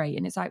can't be straight.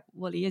 And it's like,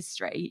 well, he is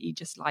straight. He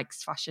just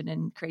likes fashion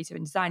and creative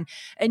and design.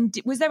 And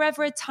was there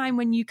ever a time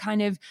when you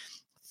kind of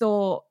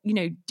thought,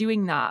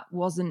 doing that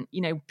wasn't,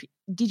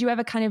 did you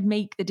ever kind of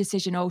make the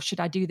decision, oh,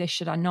 should I do this?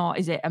 Should I not?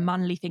 Is it a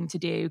manly thing to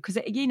do? Because,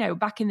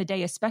 back in the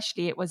day,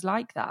 especially, it was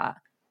like that.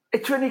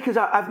 It's funny because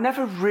I've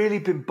never really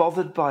been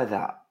bothered by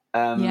that.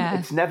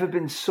 It's never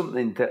been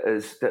something that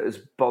has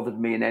bothered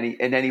me in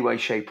any way,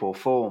 shape, or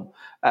form.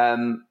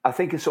 I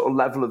think a sort of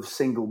level of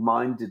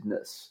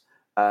single-mindedness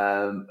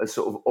has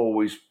sort of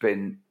always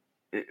been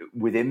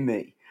within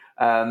me.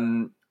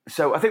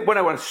 So I think when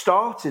I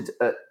started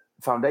at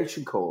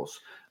foundation course,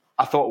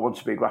 I thought I wanted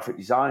to be a graphic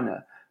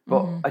designer,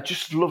 but I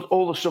just loved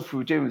all the stuff we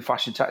were doing with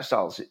fashion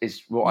textiles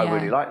is what I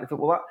really liked. I thought,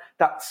 well,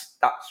 that's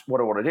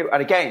what I want to do.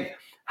 And again,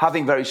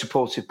 having very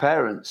supportive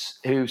parents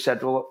who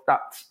said, well,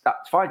 that's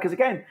fine. Because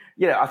again,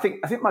 I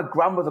think my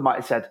grandmother might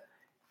have said,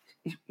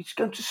 he's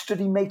going to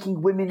study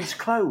making women's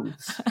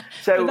clothes.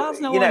 So but that's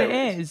not what it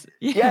is.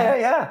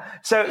 Yeah.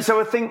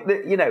 So I think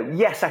that,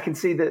 yes, I can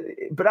see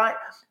that. But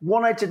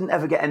I didn't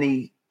ever get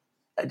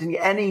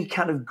any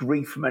kind of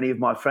grief from any of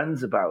my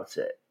friends about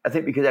it. I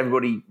think because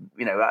everybody,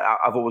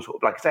 I've always,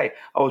 like I say, I've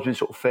always been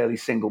sort of fairly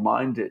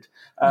single-minded.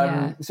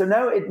 So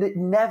no, it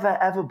never,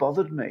 ever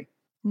bothered me.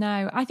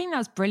 No, I think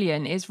that's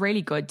brilliant. It's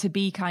really good to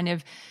be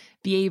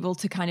able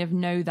to kind of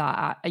know that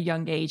at a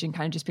young age and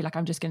kind of just be like,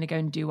 I'm just going to go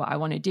and do what I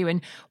want to do.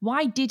 And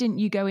why didn't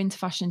you go into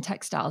fashion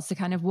textiles? So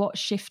kind of what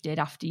shifted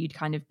after you'd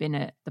kind of been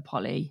at the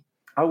Poly?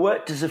 I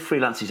worked as a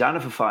freelance designer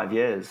for 5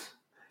 years.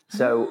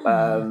 So,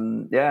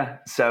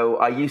 so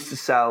I used to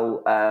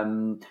sell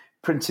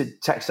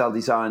printed textile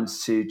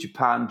designs to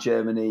Japan,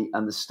 Germany,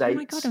 and the States. Oh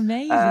my God,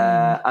 amazing.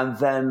 And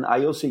then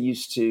I also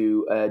used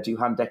to do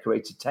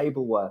hand-decorated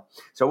tableware.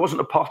 So I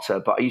wasn't a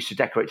potter, but I used to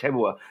decorate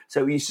tableware.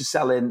 So we used to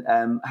sell in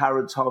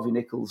Harrods, Harvey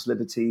Nichols,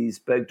 Liberties,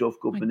 Bergdorf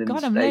Goodman in the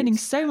States. I'm learning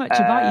so much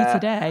about you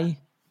today.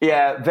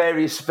 Yeah,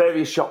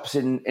 various shops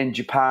in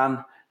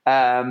Japan.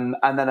 And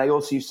then I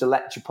also used to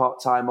lecture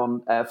part-time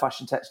on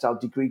fashion textile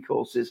degree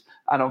courses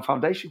and on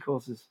foundation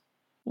courses.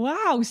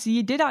 Wow, so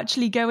you did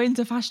actually go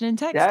into fashion and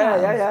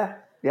textiles?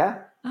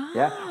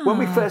 Yeah. When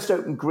we first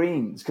opened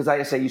Greens, because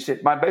like I say,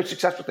 my most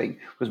successful thing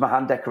was my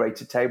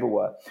hand-decorated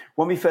tableware.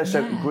 When we first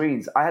opened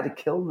Greens, I had a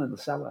kiln in the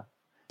cellar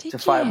to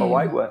fire my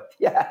whiteware.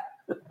 Yeah.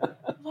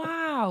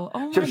 Wow. Oh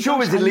my gosh, I'm sure it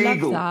was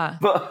illegal.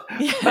 But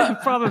yeah,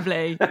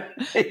 probably.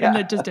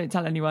 No, just don't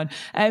tell anyone.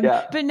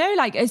 But no,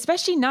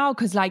 especially now,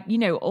 because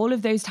all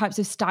of those types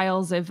of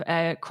styles of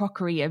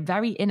crockery are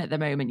very in at the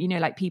moment,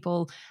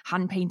 people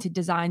hand-painted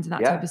designs and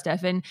that type of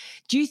stuff. And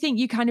do you think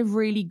you kind of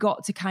really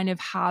got to kind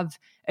of have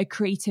a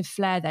creative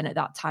flair then at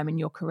that time in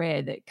your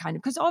career that kind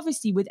of, because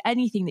obviously with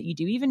anything that you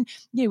do, even,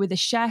 with a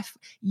chef,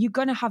 you're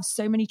going to have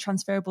so many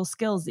transferable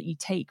skills that you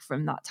take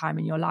from that time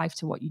in your life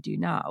to what you do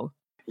now.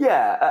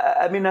 Yeah,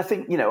 I mean, I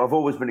think, I've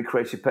always been a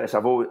creative person.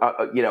 I've always,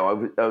 I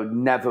would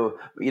never,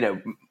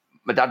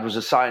 my dad was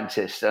a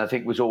scientist, and I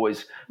think was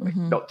always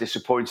not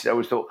disappointed.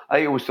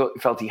 I always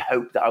felt he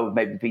hoped that I would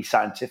maybe be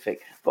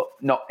scientific, but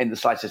not in the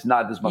slightest.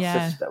 Neither is my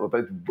sister. We're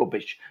both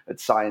rubbish at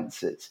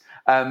sciences.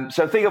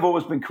 So I think I've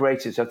always been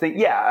creative. So I think,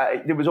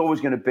 there was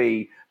always going to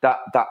be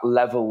that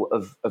level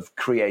of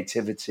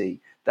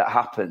creativity that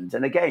happened.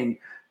 And again,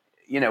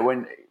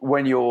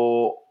 when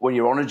you're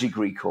on a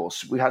degree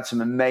course, we had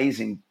some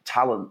amazing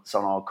talents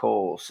on our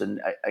course,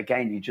 and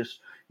again,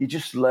 you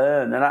just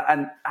learn,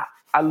 and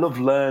I love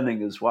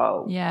learning as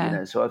well.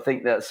 So I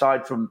think that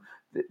aside from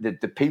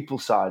the people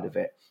side of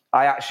it,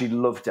 I actually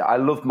loved it. I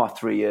loved my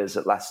 3 years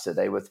at Leicester.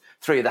 They were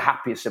 3 of the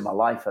happiest in my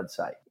life, I'd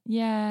say.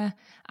 Yeah.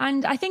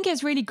 And I think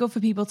it's really good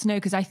for people to know,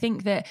 because I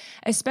think that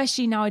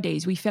especially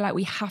nowadays, we feel like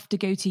we have to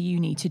go to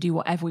uni to do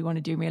whatever we want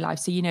to do in real life.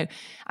 So,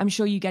 I'm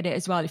sure you get it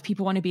as well. If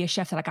people want to be a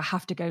chef, they're like, I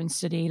have to go and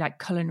study like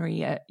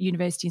culinary at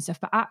university and stuff.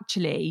 But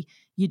actually,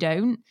 you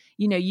don't.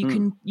 You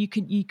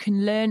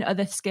can learn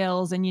other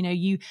skills, and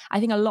I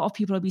think a lot of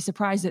people will be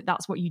surprised that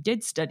that's what you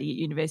did study at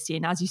university.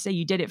 And as you say,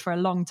 you did it for a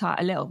long time,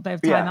 a little bit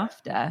of time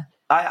after.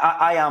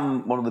 I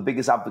am one of the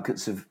biggest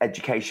advocates of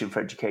education for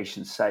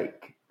education's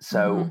sake.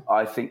 So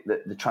I think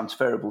that the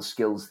transferable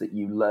skills that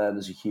you learn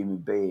as a human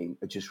being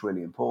are just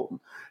really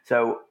important.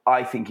 So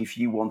I think if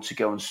you want to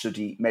go and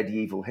study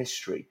medieval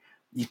history,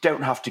 you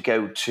don't have to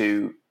go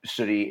to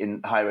study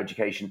in higher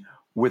education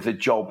with a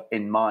job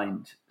in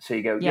mind. So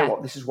you go,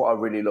 this is what I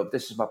really love.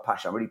 This is my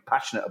passion. I'm really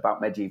passionate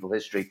about medieval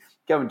history.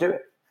 Go and do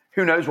it.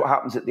 Who knows what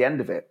happens at the end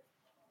of it?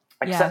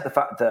 Except the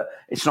fact that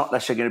it's not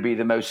necessarily going to be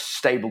the most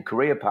stable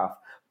career path,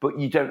 but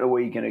you don't know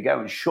where you're going to go.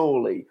 And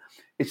surely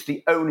it's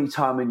the only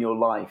time in your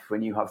life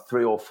when you have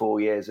 3 or 4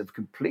 years of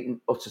complete and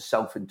utter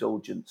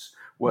self-indulgence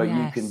where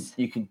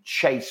you can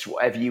chase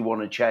whatever you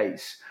want to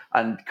chase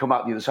and come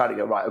out the other side and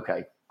go, right,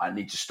 okay, I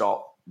need to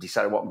start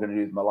deciding what I'm going to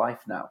do with my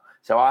life now.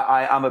 So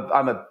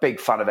I'm a big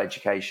fan of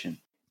education.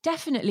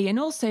 Definitely. And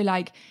also,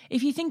 like,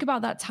 if you think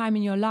about that time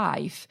in your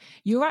life,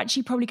 you're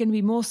actually probably going to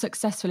be more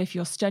successful if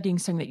you're studying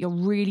something that you're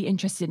really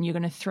interested in. You're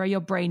going to throw your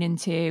brain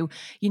into,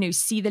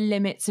 see the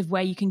limits of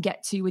where you can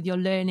get to with your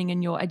learning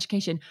and your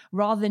education,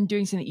 rather than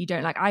doing something that you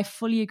don't like. I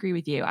fully agree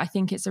with you. I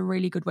think it's a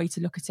really good way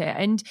to look at it.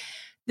 And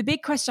the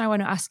big question I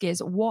want to ask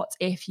is, what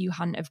if you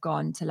hadn't have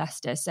gone to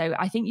Leicester? So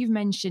I think you've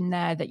mentioned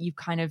there that you've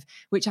kind of,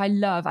 which I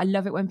love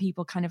it when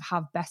people kind of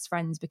have best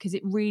friends, because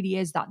it really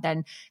is that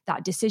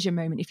decision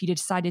moment. If you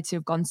decided to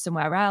have gone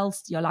somewhere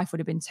else, your life would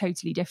have been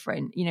totally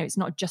different. It's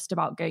not just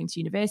about going to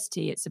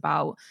university, it's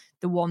about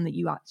the one that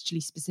you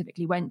actually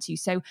specifically went to.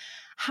 So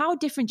how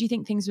different do you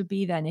think things would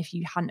be then if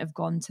you hadn't have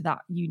gone to that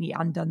uni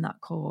and done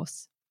that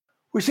course?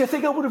 Well, see, I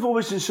think I would have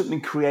always done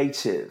something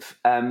creative.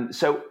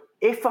 So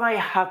if I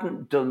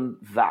hadn't done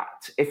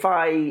that, if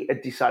I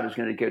had decided I was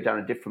going to go down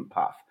a different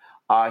path,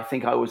 I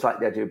think I always liked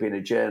the idea of being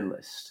a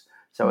journalist.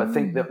 So I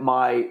think that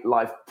my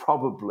life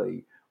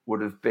probably would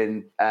have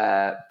been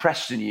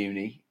Preston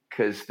Uni,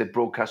 because the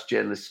broadcast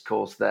journalist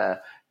course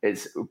there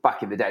is,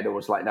 back in the day, it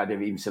was like, I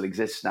don't even still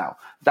exist now.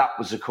 That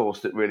was a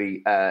course that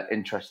really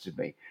interested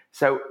me.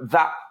 So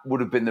that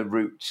would have been the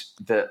route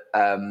that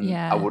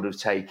I would have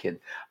taken.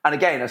 And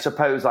again, I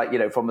suppose,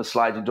 from a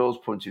sliding doors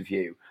point of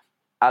view,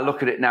 I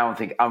look at it now and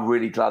think, I'm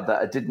really glad that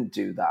I didn't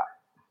do that,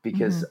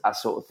 because I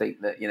sort of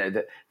think that,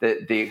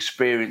 the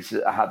experience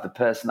that I had, the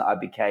person that I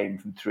became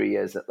from 3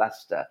 years at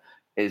Leicester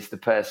is the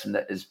person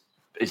that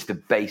is the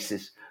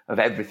basis of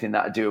everything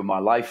that I do in my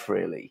life,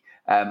 really.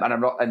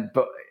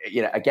 But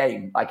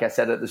again, like I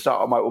said at the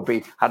start, I might well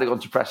be, had I gone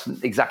to Preston,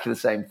 exactly the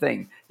same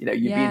thing. You'd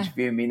be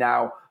interviewing me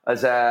now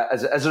as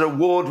an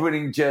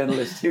award-winning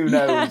journalist, who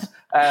knows?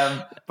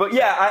 But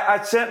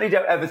I certainly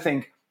don't ever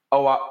think,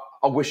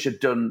 I wish I'd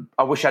done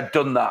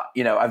that.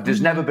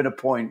 There's never been a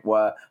point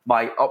where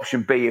my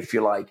option B, if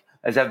you like,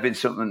 has ever been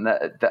something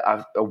that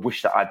I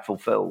wish that I'd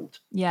fulfilled.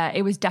 Yeah,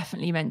 it was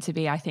definitely meant to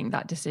be, I think,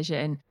 that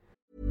decision.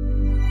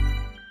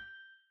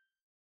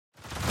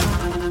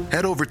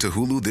 Head over to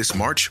Hulu this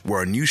March, where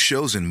our new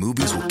shows and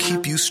movies will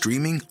keep you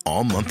streaming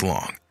all month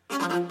long.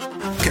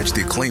 Catch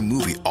the acclaimed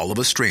movie All of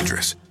Us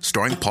Strangers,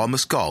 starring Paul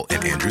Mescal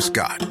and Andrew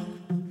Scott.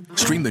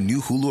 Stream the new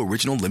Hulu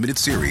original limited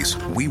series,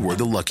 We Were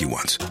the Lucky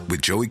Ones,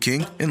 with Joey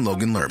King and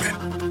Logan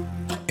Lerman.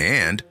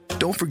 And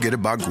don't forget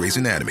about Grey's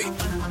Anatomy.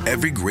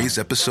 Every Grey's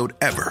episode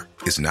ever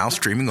is now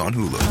streaming on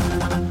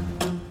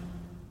Hulu.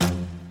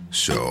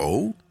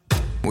 So,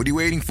 what are you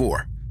waiting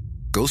for?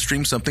 Go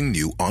stream something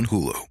new on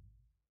Hulu.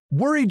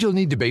 Worried you'll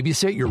need to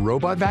babysit your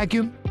robot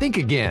vacuum? Think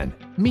again.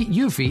 Meet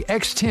Eufy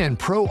X10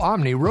 Pro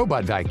Omni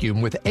Robot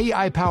Vacuum with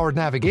AI-powered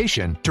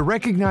navigation to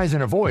recognize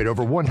and avoid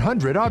over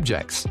 100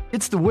 objects.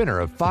 It's the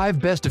winner of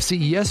 5 Best of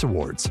CES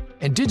awards.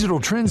 And Digital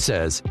Trends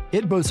says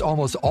it boasts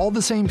almost all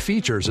the same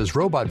features as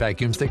robot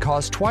vacuums that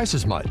cost twice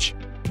as much.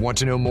 Want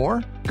to know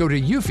more? Go to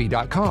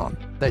eufy.com.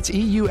 That's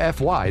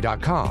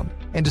EUFY.com.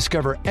 And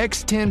discover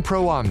X10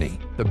 Pro Omni,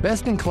 the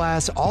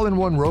best-in-class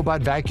all-in-one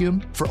robot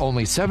vacuum for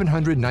only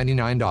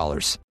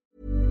 $799.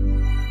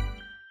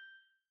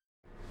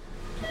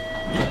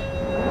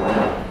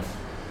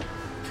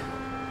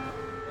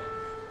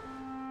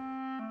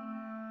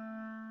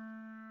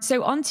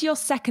 So on to your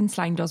second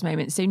sliding doors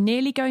moment. So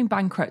nearly going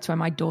bankrupt when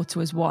my daughter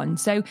was 1.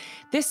 So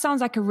this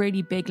sounds like a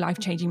really big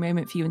life-changing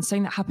moment for you and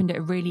something that happened at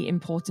a really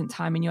important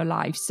time in your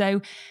life.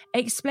 So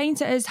explain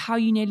to us how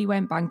you nearly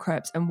went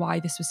bankrupt and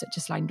why this was such a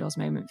sliding doors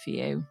moment for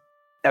you.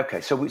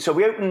 Okay, so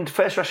we opened,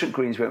 first restaurant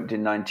Greens we opened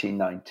in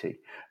 1990.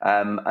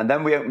 And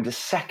then we opened a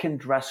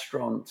second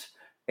restaurant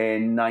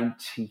in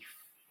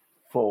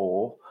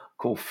 94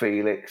 called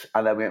Felix.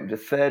 And then we opened a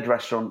third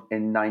restaurant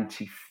in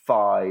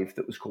 95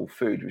 that was called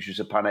Food, which was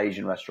a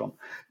Pan-Asian restaurant.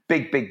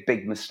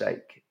 Big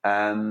mistake.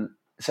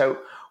 So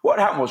what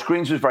happened was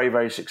Greens was very,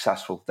 very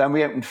successful. Then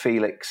we opened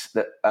Felix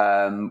that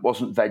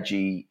wasn't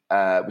veggie,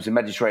 was a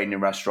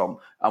Mediterranean restaurant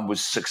and was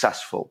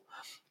successful.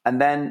 And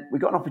then we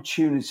got an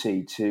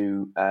opportunity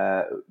to,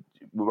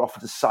 we were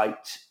offered a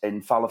site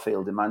in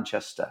Fallowfield in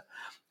Manchester.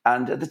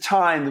 And at the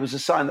time, there was a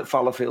sign that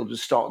Fallowfield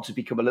was starting to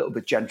become a little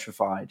bit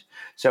gentrified.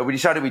 So we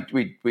decided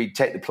we'd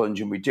take the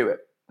plunge and we'd do it.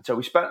 So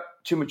we spent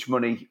too much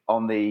money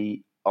on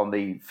the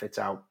fit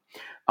out,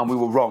 and we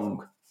were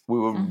wrong. We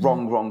were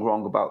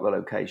wrong about the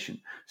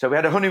location. So we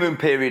had a honeymoon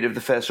period of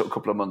the first sort of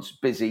couple of months,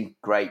 busy,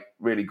 great,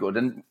 really good.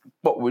 And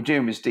what we were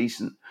doing was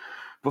decent.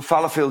 But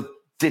Fallowfield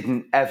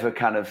didn't ever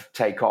kind of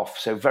take off.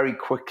 So very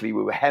quickly,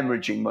 we were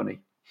hemorrhaging money.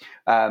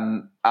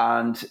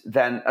 And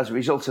then as a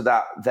result of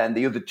that, then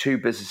the other two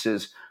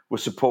businesses were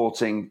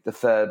supporting the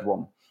third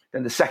one.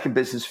 Then the second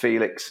business,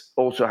 Felix,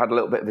 also had a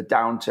little bit of a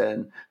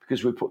downturn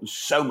because we were putting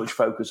so much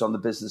focus on the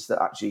business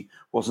that actually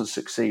wasn't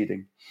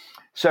succeeding.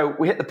 So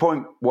we hit the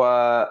point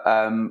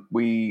where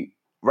we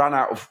ran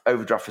out of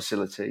overdraft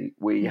facility.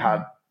 We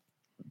had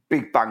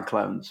big bank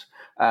loans.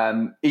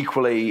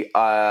 Equally,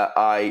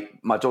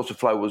 my daughter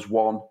Flo was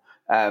one.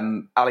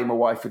 Ali, my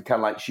wife, had kind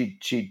of like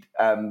she'd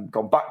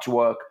gone back to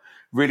work.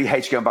 Really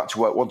hated going back to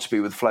work, want to be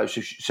with Flo.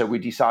 So we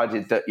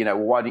decided that, well,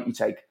 why don't you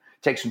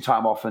take some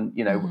time off and,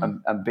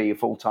 and be a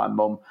full-time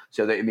mum,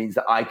 so that it means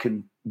that I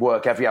can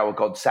work every hour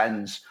God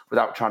sends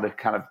without trying to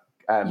kind of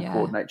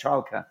coordinate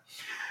childcare.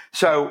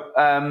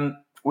 So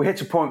we hit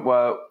a point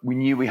where we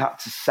knew we had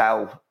to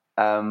sell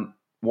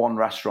one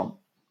restaurant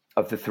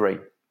of the three,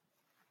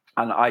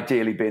 and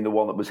ideally being the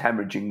one that was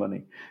hemorrhaging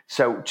money.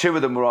 So two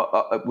of them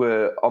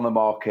were on the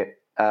market,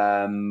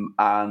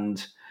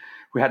 and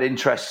we had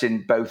interest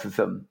in both of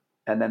them.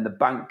 And then the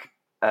bank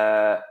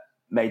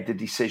made the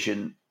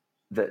decision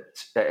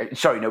that,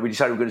 we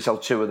decided we were going to sell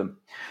two of them.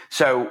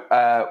 So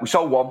we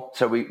sold one.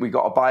 So we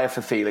got a buyer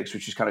for Felix,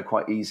 which was kind of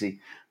quite easy.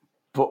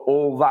 But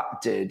all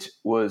that did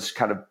was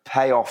kind of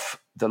pay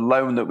off the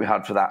loan that we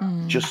had for that,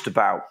 just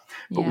about.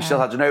 But we still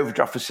had an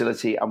overdraft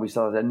facility, and we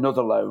still had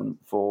another loan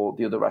for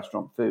the other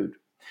restaurant, Food.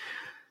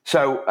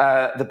 So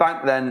the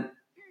bank then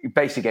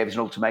basically gave us an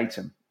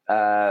ultimatum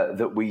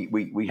that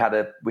we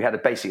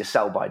had basically a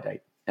sell-by date.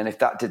 And if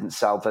that didn't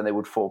sell, then they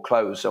would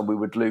foreclose, and we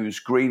would lose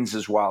Greens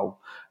as well,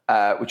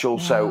 which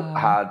also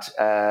had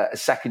a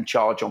second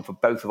charge on for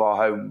both of our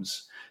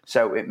homes.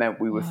 So it meant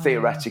we were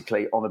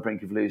theoretically on the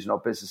brink of losing our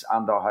business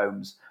and our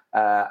homes.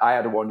 I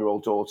had a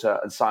 1-year-old daughter,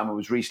 and Simon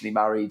was recently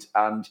married,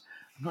 and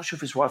I'm not sure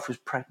if his wife was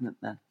pregnant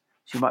then.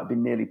 She might have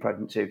been nearly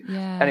pregnant too.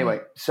 Yeah.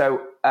 Anyway,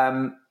 so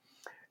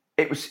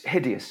it was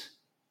hideous,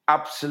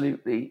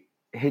 absolutely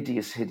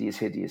hideous.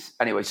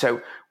 Anyway,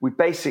 so we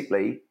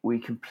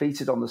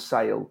completed on the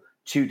sale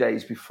 2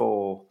 days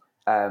before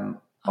our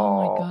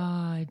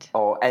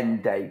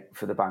end date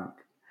for the bank.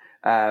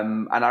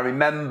 And I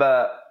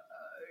remember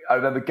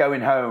going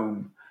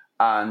home,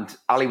 and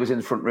Ali was in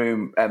the front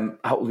room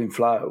holding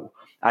Flo.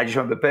 I just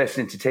remember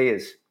bursting into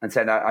tears and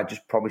saying, I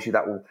just promise you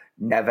that will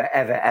never,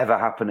 ever, ever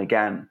happen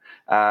again.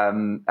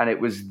 And it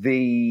was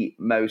the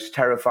most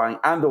terrifying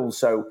and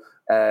also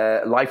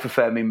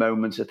life-affirming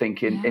moment, I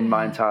think, in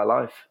my entire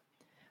life.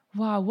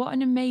 Wow, what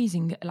an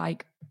amazing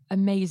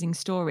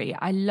story.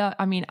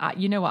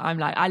 You know what I'm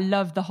like. I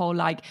love the whole,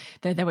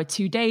 there were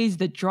 2 days,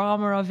 the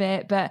drama of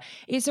it, but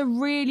it's a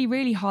really,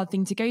 really hard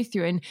thing to go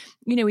through. And,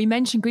 we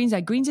mentioned Greens.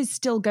 Greens is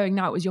still going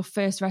now. It was your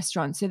first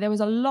restaurant. So there was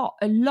a lot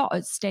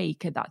at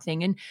stake at that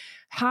thing. And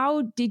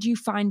how did you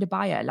find a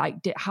buyer?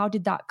 How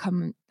did that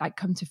come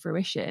to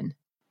fruition?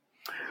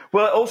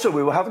 Well, also,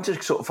 we were having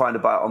to sort of find a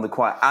buyer on the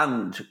quiet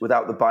and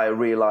without the buyer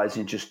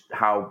realising just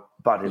how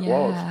bad it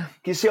was.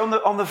 You see,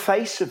 on the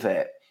face of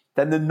it,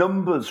 then the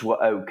numbers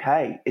were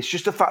okay. It's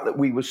just the fact that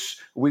we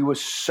were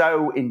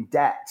so in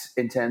debt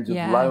in terms of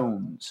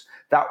loans.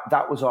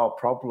 That was our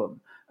problem.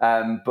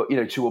 But,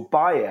 to a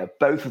buyer,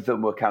 both of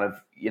them were kind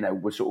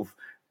of, were sort of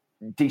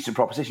decent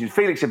propositions.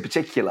 Felix in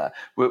particular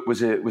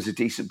was a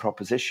decent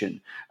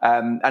proposition.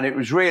 And it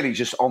was really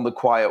just on the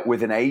quiet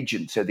with an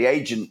agent. So the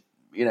agent,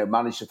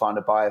 managed to find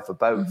a buyer for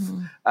both.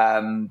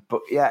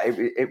 But yeah,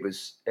 it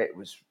was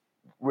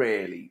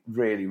really,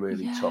 really,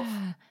 really tough.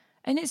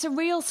 And it's a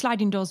real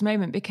sliding doors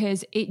moment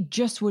because it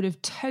just would have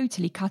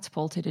totally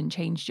catapulted and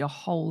changed your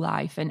whole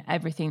life and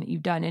everything that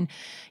you've done. And,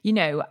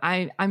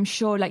 I'm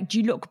sure, do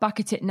you look back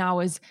at it now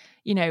as,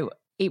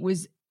 it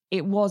was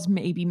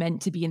maybe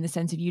meant to be, in the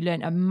sense of you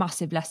learned a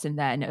massive lesson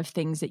then of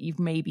things that you've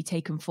maybe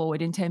taken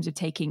forward in terms of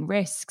taking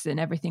risks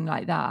and everything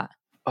like that?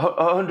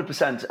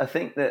 100%.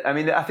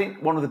 I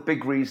think one of the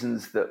big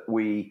reasons that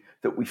we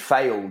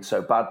failed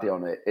so badly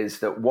on it is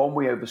that, one,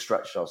 we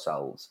overstretched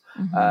ourselves.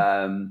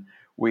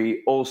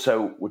 We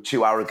also were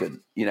too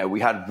arrogant. We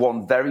had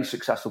one very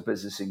successful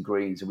business in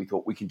greens and we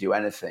thought we can do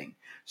anything.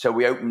 So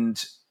we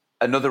opened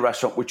another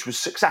restaurant which was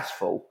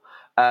successful.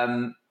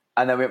 And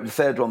then we opened a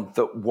third one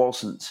that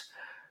wasn't.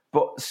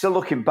 But still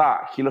looking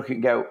back, you look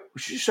and go,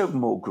 we should just open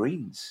more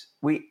greens.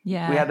 We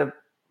had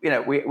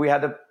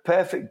a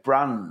perfect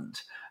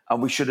brand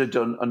and we should have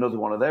done another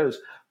one of those.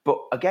 But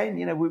again,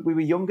 we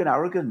were young and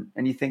arrogant,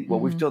 and you think,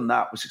 well, we've done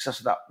that, we're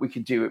successful with that, we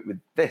can do it with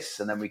this,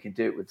 and then we can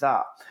do it with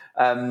that.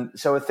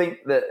 So I think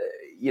that,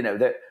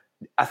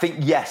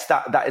 yes,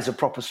 that is a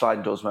proper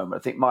sliding doors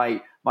moment. I think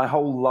my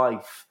whole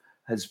life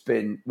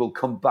will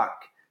come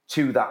back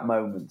to that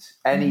moment.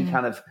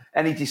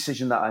 Any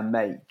decision that I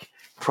make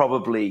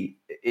probably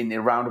in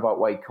a roundabout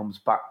way comes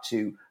back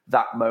to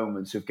that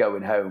moment of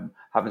going home,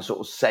 having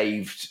sort of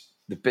saved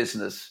the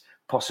business,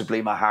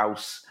 possibly my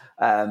house.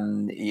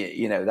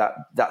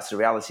 That's the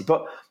reality.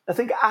 But I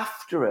think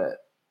after it,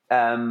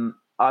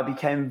 I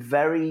became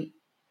very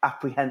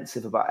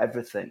apprehensive about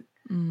everything.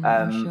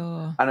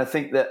 Sure. And I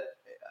think that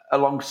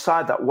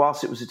alongside that,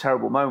 whilst it was a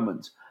terrible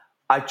moment,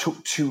 I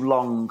took too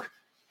long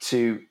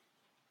to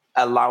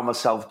allow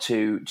myself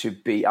to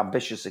be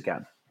ambitious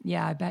again.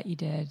 Yeah, I bet you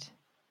did.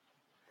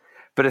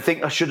 But I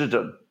think I should have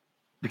done,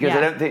 because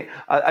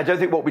I don't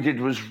think what we did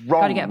was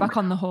wrong. Got to get back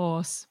on the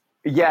horse.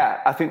 Yeah,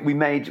 I think we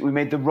made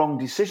the wrong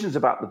decisions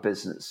about the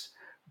business,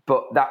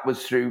 but that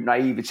was through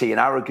naivety and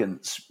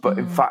arrogance. But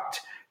in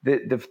fact,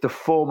 the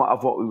format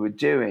of what we were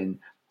doing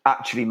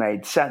actually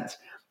made sense.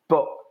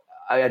 But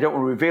I don't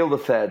want to reveal the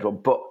third one,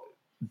 but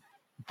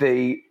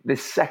the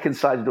second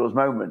sliding doors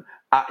moment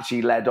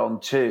actually led on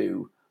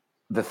to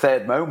the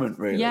third moment,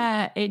 really.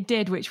 Yeah, it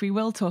did, which we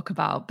will talk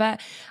about. But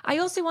I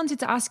also wanted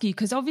to ask you,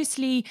 because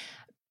obviously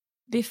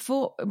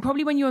before,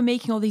 probably when you were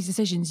making all these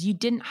decisions, you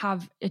didn't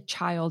have a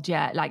child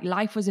yet. Like,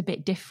 life was a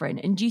bit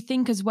different. And do you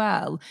think as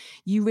well,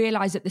 you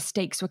realized that the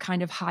stakes were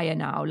kind of higher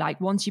now?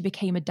 Like, once you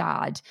became a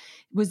dad,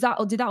 was that,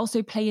 or did that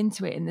also play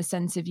into it in the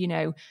sense of,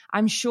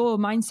 I'm sure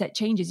mindset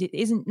changes. It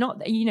isn't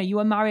not, you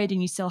were married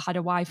and you still had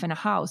a wife and a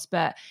house,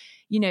 but,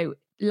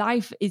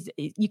 life is,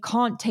 you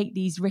can't take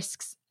these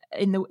risks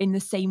in the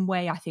same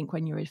way, I think,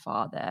 when you're a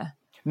father.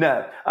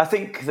 No, I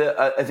think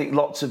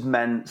lots of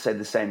men say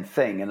the same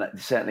thing, and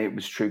certainly it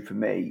was true for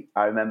me.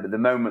 I remember the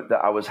moment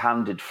that I was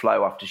handed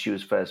Flo after she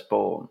was first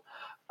born,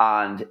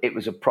 and it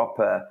was a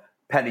proper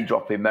penny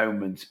dropping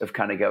moment of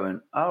kind of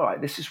going, all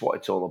right, this is what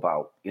it's all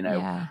about,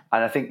 Yeah.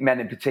 And I think men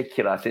in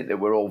particular, I think that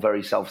we're all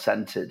very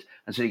self-centered,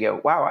 and so you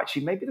go, wow,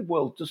 actually, maybe the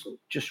world doesn't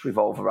just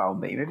revolve around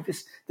me. Maybe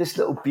this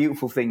little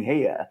beautiful thing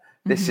here,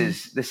 this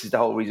is the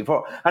whole reason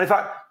for it. And in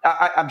fact,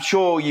 I'm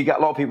sure you get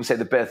a lot of people say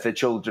the birth of their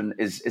children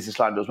is a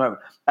sliding doors moment,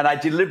 and I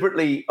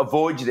deliberately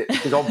avoided it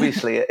because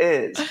obviously it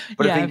is.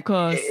 But yeah, I think of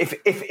course.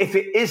 if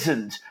it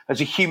isn't,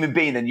 as a human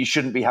being, then you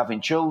shouldn't be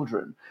having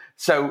children.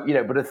 So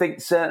but I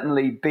think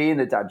certainly being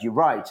a dad, you're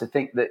right. I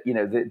think that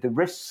the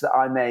risks that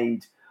I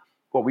made.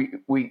 Well,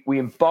 we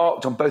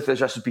embarked on both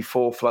those risks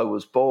before Flo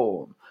was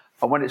born.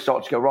 And when it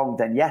started to go wrong,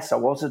 then yes, I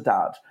was a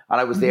dad, and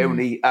I was the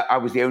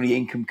only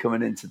income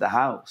coming into the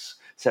house.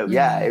 So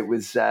it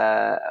was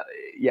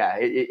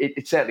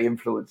it certainly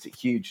influenced it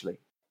hugely.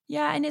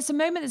 Yeah, and it's a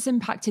moment that's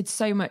impacted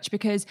so much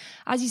because,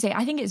 as you say,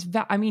 I think it's,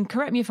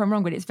 correct me if I'm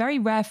wrong, but it's very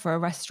rare for a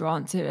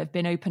restaurant to have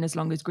been open as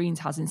long as Greens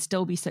has and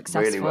still be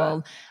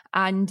successful.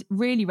 And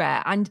really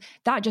rare. And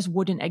that just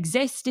wouldn't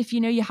exist if,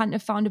 you hadn't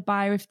have found a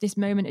buyer, if this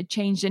moment had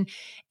changed. And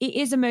it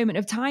is a moment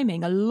of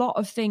timing. A lot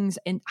of things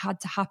had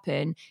to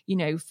happen,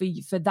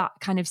 for that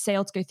kind of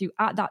sale to go through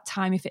at that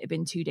time. If it had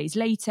been 2 days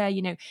later,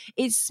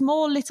 it's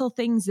small little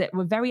things that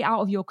were very out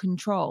of your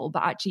control,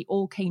 but actually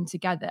all came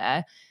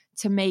together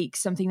to make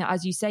something that,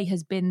 as you say,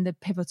 has been the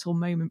pivotal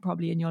moment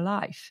probably in your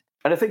life.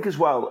 And I think as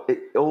well, it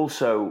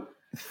also,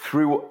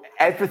 through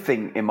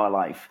everything in my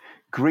life,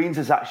 Greens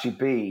has actually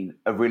been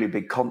a really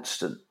big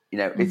constant.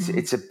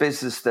 It's a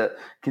business that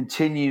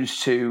continues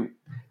to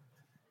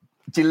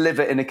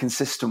deliver in a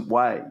consistent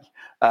way.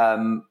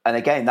 And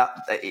again, that,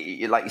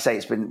 like you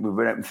say, we've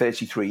been open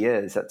 33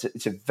 years.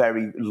 It's a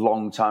very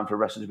long time for a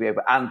restaurant to be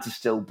open and to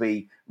still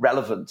be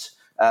relevant.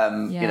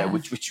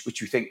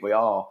 Which we think we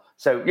are.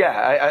 So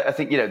I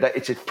think that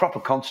it's a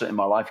proper constant in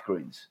my life,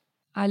 Greens.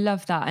 I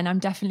love that, and I'm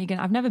definitely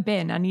I've never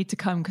been. I need to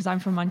come because I'm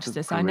from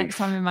Manchester. So next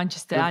time I'm in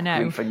Manchester, I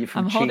know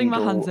I'm holding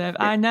my hands up.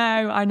 I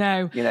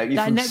know.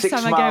 You're from next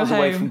 6 miles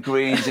away from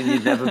Greens, and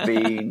you've never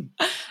been.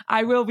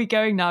 I will be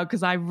going now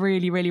because I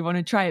really, really want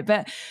to try it.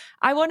 But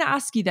I want to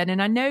ask you then, and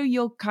I know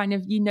you're kind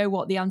of,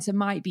 what the answer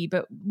might be,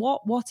 but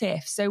what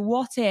if? So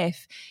what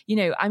if,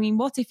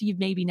 what if you've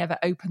maybe never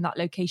opened that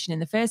location in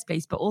the first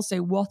place, but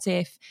also what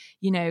if,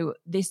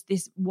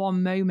 this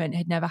one moment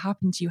had never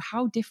happened to you?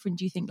 How different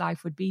do you think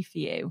life would be for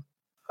you?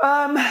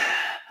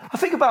 I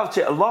think about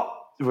it a lot,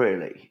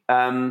 really.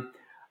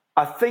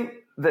 I think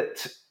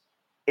that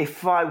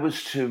if I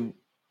was to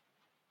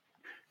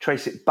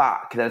trace it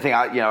back, then I think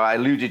I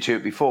alluded to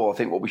it before. I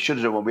think what we should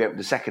have done when we opened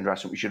the second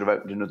restaurant, we should have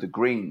opened another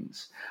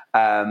Greens.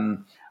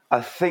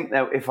 I think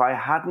that if I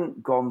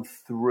hadn't gone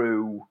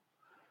through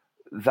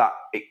that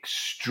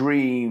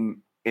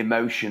extreme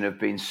emotion of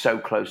being so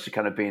close to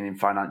kind of being in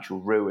financial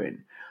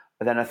ruin,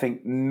 then I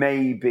think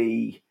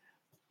maybe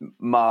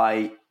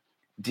my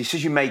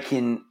decision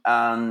making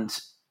and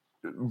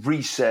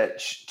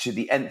research to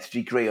the nth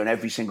degree on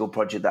every single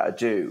project that I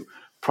do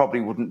probably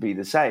wouldn't be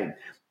the same.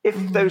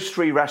 If those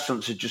 3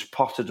 restaurants had just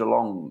pottered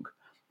along,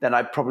 then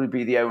I'd probably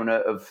be the owner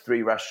of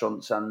 3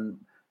 restaurants and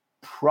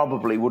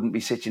probably wouldn't be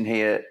sitting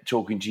here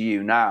talking to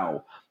you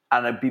now,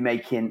 and I'd be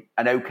making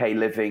an okay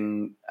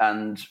living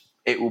and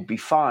it would be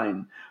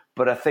fine.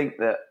 But I think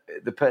that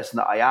the person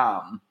that I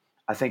am,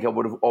 I think I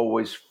would have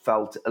always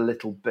felt a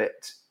little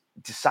bit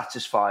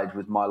dissatisfied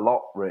with my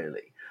lot,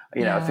 really.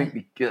 I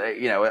think,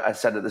 I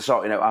said at the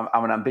start,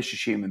 I'm an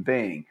ambitious human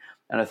being.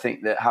 And I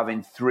think that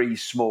having 3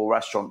 small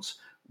restaurants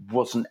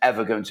wasn't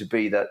ever going to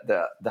be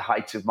the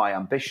height of my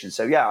ambition.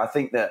 So, yeah, I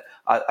think that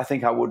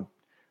I would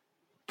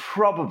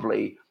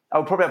probably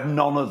have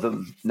none of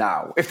them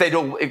now. If they'd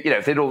all,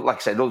 like I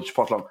said, all just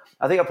pot along,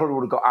 I think I probably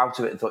would have got out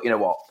of it and thought, you know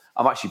what,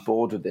 I'm actually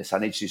bored with this. I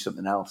need to do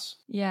something else.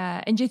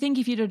 Yeah. And do you think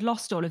if you'd have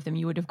lost all of them,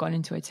 you would have gone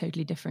into a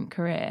totally different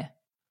career?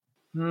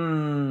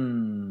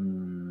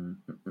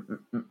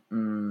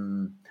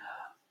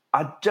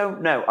 I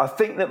don't know. I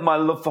think that my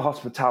love for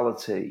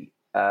hospitality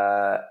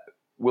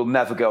will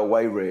never go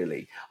away,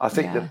 really. I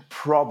think that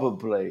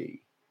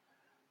probably,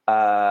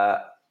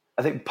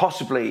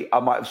 possibly I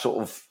might have sort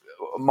of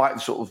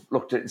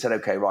looked at it and said,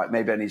 okay, right,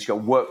 maybe I need to go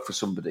work for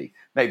somebody.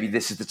 Maybe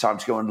this is the time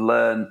to go and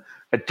learn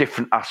a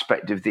different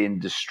aspect of the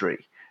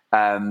industry.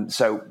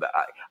 So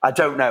I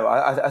don't know.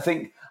 I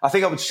think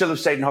I would still have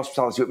stayed in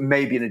hospitality, but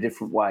maybe in a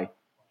different way.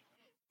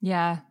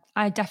 Yeah,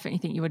 I definitely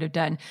think you would have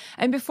done.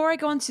 And before I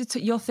go on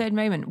to your third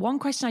moment, one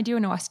question I do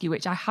want to ask you,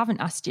 which I haven't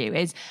asked you,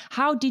 is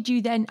how did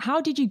you go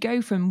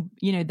from,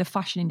 the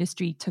fashion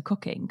industry to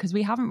cooking? Because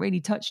we haven't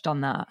really touched on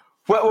that.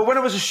 Well, when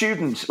I was a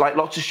student, like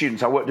lots of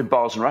students, I worked in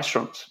bars and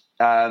restaurants.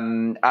 I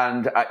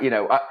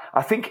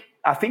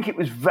think it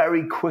was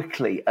very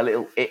quickly a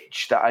little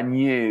itch that I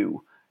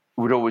knew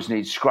would always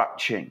need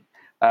scratching.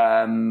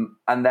 And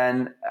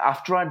then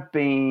after I'd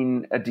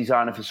been a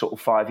designer for sort of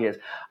 5 years,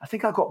 I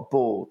think I got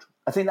bored.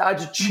 I think that I'd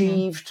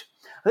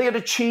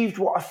achieved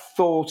what I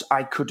thought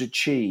I could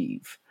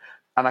achieve,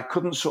 and I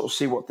couldn't sort of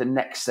see what the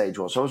next stage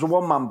was. So I was a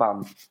one-man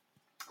band.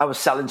 I was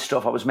selling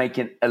stuff. I was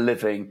making a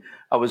living.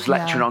 I was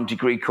lecturing on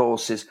degree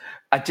courses.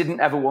 I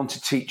didn't ever want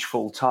to teach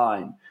full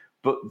time,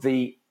 but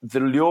the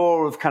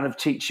lure of kind of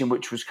teaching,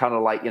 which was kind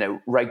of like,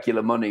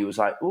 regular money, was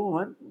like,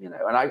 and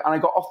I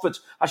got offered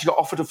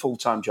a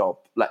full-time job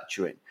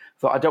lecturing. I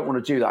thought, I don't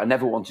want to do that. I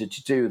never wanted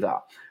to do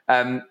that.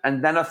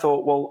 And then I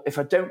thought, well, if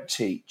I don't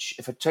teach,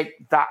 if I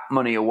take that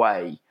money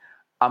away,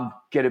 I'm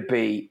going to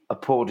be a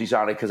poor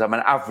designer because I'm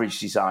an average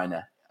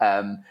designer.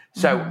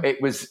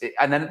 It was,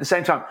 and then at the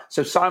same time,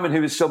 so Simon,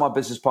 who is still my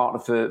business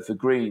partner for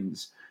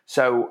Greens,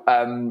 so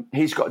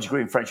he's got a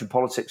degree in French and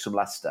politics from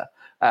Leicester.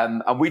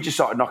 And we just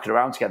started knocking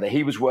around together.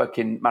 He was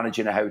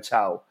managing a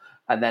hotel.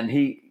 And then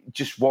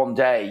one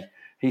day,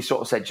 he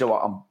sort of said, "You know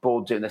what, I'm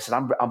bored doing this."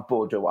 And I'm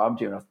bored doing what I'm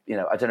doing. I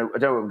don't know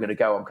where I'm going to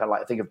go. I'm kind of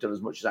like, I think I've done as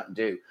much as I can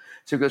do.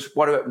 So he goes,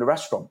 "Why don't you open a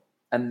restaurant?"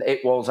 And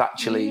it was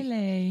actually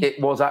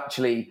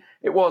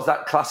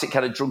that classic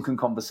kind of drunken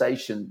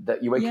conversation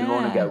that you wake in the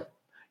morning and go,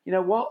 "You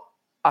know what?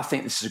 I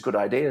think this is a good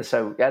idea."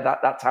 So yeah,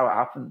 that's how it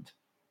happened.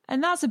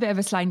 And that's a bit of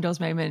a sliding doors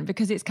moment,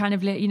 because it's kind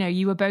of,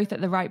 you were both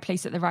at the right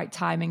place at the right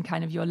time in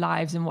kind of your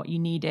lives and what you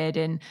needed.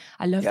 And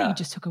I love that you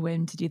just took a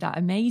whim to do that.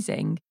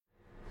 Amazing.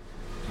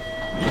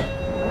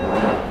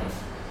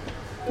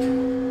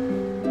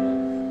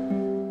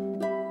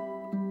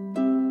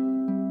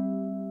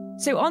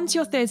 So on to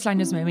your third sliding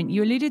doors moment.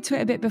 You alluded to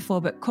it a bit before,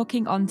 but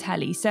cooking on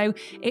telly. So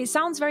it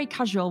sounds very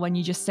casual when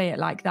you just say it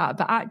like that.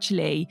 But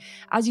actually,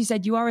 as you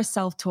said, you are a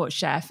self-taught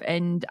chef.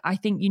 And I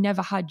think you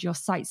never had your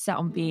sights set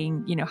on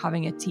being,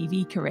 having a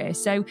TV career.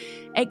 So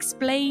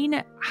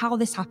explain how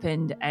this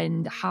happened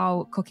and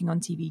how cooking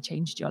on TV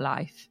changed your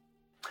life.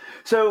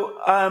 So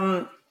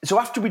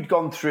after we'd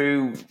gone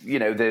through,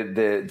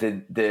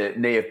 the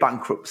near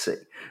bankruptcy,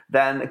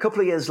 then a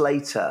couple of years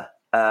later,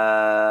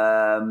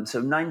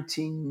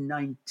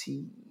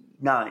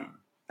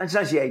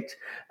 1998,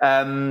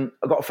 I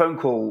got a phone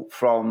call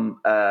from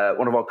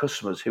one of our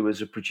customers who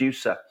was a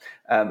producer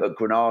at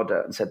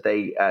Granada, and said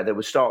they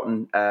were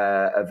starting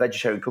a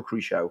vegetarian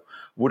cookery show.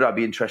 Would I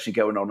be interested in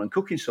going on and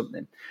cooking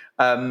something?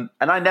 And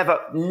I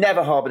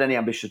never harboured any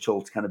ambition at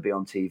all to kind of be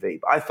on TV,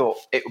 but I thought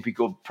it would be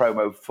good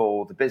promo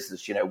for the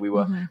business. We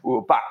were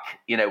back,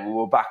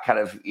 kind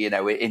of, in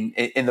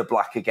the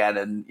black again,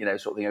 and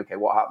sort of thinking, okay,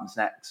 what happens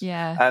next?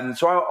 Yeah.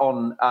 So I went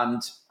on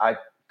and I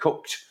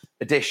cooked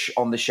a dish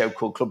on the show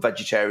called Club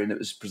Vegetarian that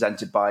was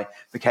presented by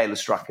Michaela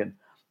Strachan.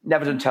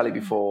 Never done telly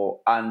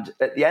before. And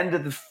at the end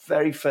of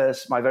my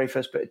very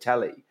first bit of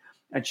telly,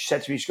 and she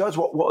said to me, she goes,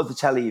 what other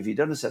telly have you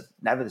done? I said,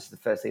 never. This is the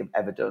first thing I've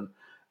ever done.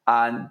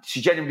 And she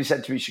genuinely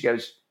said to me, she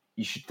goes,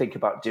 you should think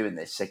about doing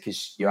this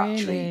because you're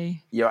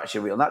Really? actually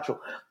a real natural.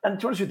 And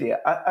to be honest with you,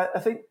 I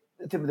think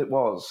the thing with it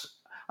was,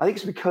 I think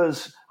it's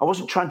because I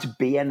wasn't trying to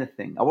be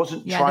anything. I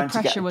wasn't trying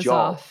to get a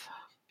job. Off.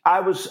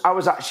 I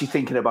was actually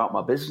thinking about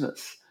my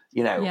business.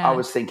 I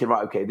was thinking,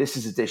 right, okay, this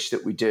is a dish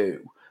that we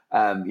do.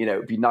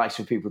 It'd be nice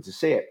for people to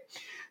see it.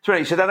 So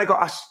anyway, so then I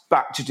got asked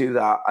back to do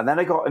that, and then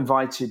I got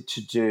invited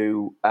to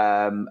do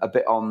a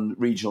bit on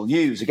regional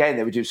news. Again,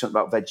 they would do something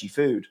about veggie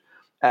food.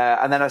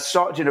 And then I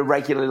started doing a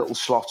regular little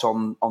slot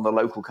on the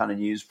local kind of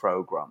news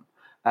programme.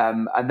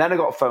 And then I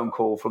got a phone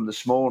call from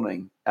This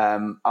Morning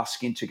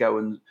asking to go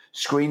and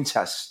screen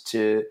test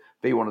to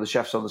be one of the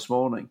chefs on This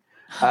Morning.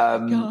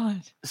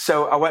 God.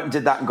 So I went and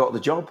did that and got the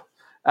job.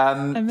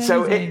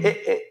 So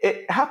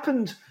it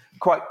happened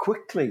quite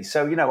quickly.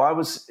 So, I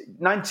was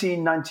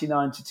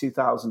 1999 to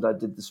 2000, I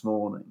did This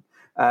Morning.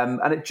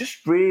 And it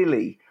just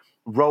really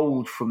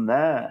rolled from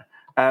there.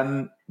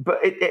 But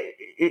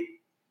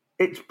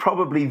it's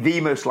probably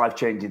the most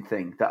life-changing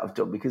thing that I've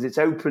done because it's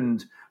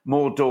opened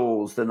more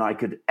doors than I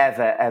could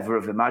ever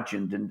have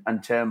imagined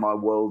and turned my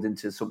world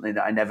into something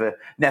that I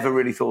never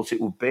really thought it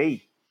would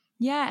be.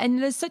 Yeah,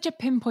 and there's such a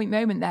pinpoint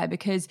moment there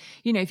because,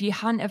 if you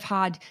hadn't have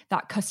had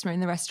that customer in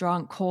the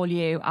restaurant call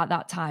you at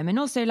that time, and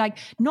also like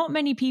not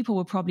many people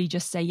would probably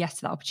just say yes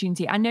to that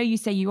opportunity. I know you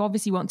say you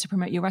obviously want to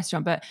promote your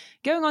restaurant, but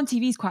going on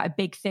TV is quite a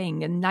big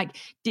thing. And like,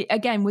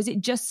 again, was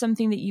it just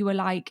something that you were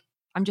like,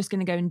 I'm just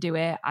going to go and do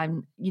it.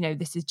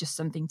 This is just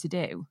something to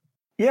do.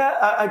 Yeah,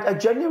 I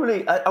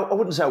genuinely, I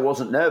wouldn't say I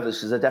wasn't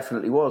nervous because I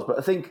definitely was. But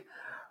I think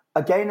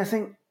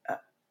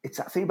it's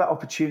that thing about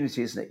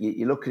opportunity, isn't it?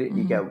 You look at it and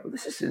you go, well,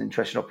 this is an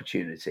interesting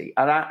opportunity.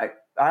 And I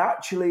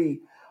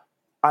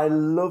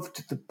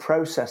loved the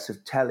process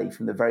of telly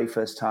from the very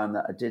first time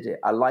that I did it.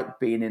 I liked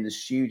being in the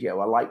studio.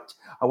 I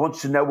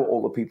wanted to know what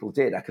all the people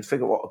did. I could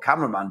figure out what a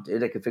cameraman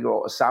did. I could figure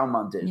out what a sound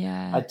man did.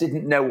 Yeah. I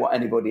didn't know what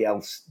anybody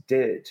else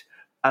did.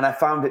 And I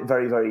found it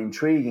very, very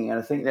intriguing. And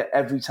I think that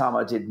every time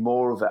I did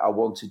more of it, I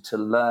wanted to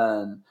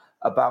learn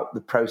about the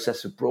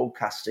process of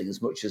broadcasting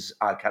as much as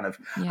I kind of,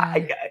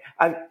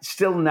 I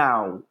still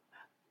now,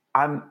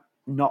 I'm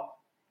not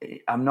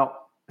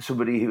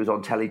somebody who is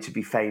on telly to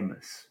be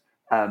famous.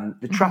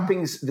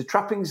 The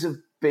trappings of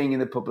being in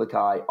the public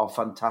eye are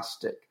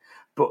fantastic,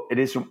 but it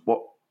isn't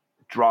what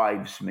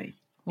drives me.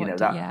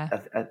 I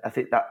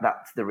think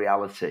that's the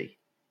reality.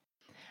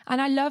 And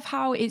I love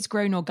how it's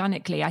grown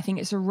organically. I think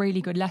it's a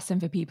really good lesson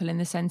for people in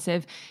the sense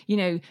of,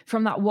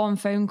 from that one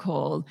phone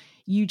call,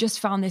 you just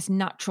found this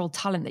natural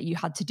talent that you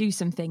had to do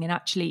something and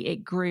actually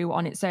it grew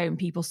on its own.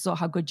 People saw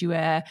how good you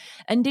were.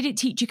 And did it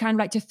teach you kind of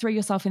like to throw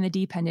yourself in the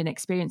deep end in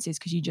experiences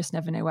because you just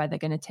never know where they're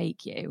going to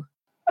take you?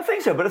 I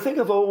think so, but I think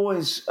I've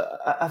always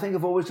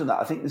done that.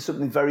 I think there's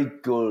something very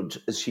good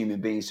as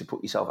human beings to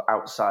put yourself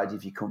outside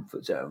of your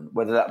comfort zone,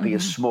 whether that be a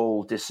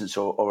small distance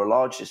or a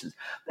large distance.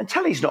 And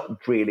telly's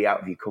not really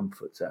out of your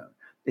comfort zone.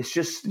 It's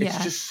just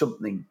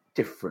something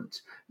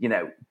different.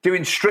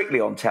 Doing Strictly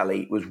on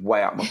telly was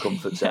way out of my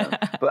comfort zone,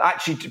 but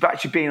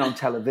actually being on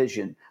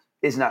television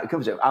isn't out of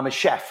comfort zone. I'm a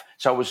chef,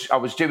 so I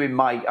was doing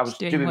my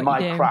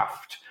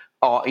craft.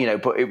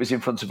 But it was in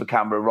front of a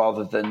camera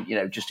rather than,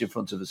 just in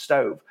front of a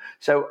stove.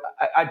 So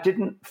I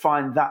didn't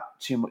find that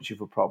too much of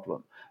a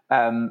problem.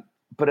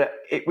 But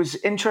it was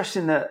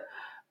interesting that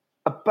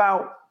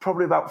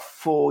probably about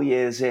 4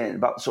 years in,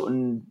 about sort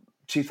of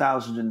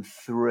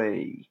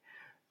 2003,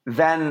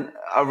 then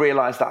I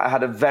realised that I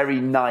had a very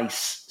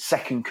nice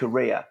second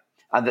career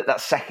and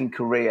that second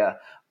career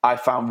I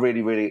found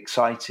really, really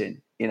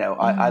exciting.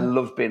 I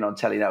loved being on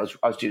telly. I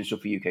was doing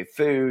stuff for UK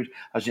Food.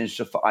 I was doing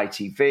stuff for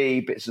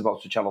ITV, bits and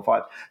bobs for Channel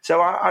 5.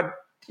 So I'd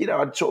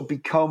sort of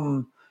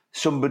become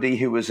somebody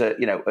who was a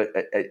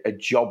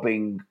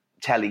jobbing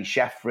telly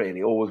chef,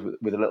 really, always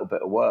with a little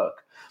bit of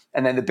work.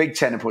 And then the big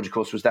turning point, of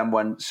course, was then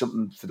when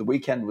Something for the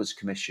Weekend was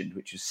commissioned,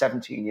 which was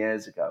 17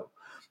 years ago.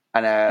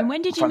 And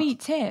when did you meet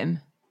Tim?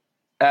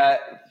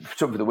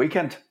 Something for the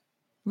Weekend.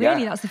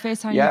 Really? Yeah. That's the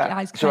first time you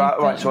guys So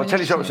I'll tell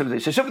you something.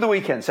 So Something for the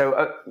Weekend.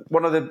 So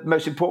one of the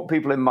most important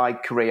people in my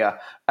career,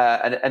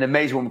 an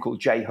amazing woman called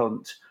Jay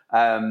Hunt,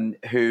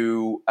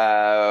 who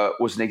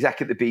was an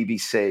exec at the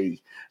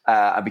BBC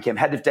and became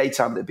head of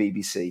daytime at the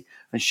BBC.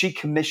 And she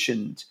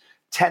commissioned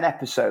 10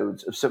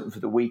 episodes of Something for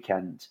the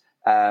Weekend.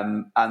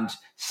 And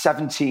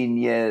 17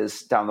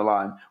 years down the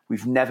line,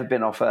 we've never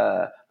been off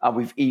air and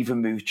we've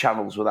even moved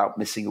channels without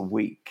missing a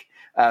week.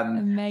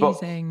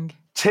 Amazing.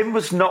 Tim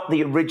was not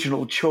the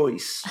original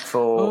choice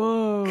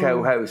for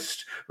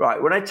co-host.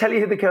 Right, when I tell you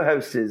who the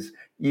co-host is,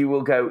 you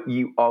will go,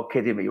 you are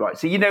kidding me, right?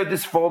 So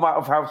this format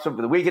of how Something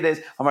for the Weekend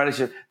is.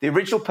 The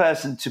original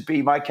person to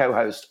be my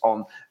co-host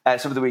on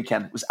Something for the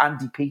Weekend was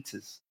Andy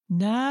Peters.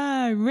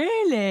 No,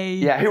 really?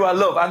 Yeah, who I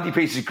love. Andy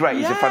Peters is great.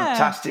 He's a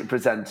fantastic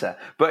presenter.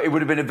 But it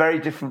would have been a very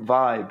different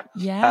vibe.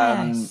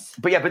 Yes.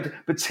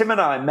 But Tim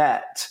and I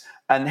met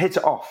and hit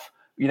it off.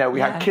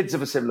 We had kids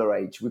of a similar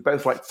age. We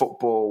both liked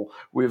football.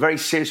 We were very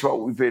serious about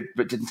what we did,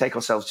 but didn't take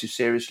ourselves too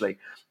seriously.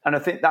 And I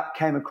think that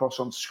came across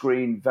on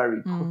screen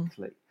very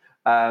quickly.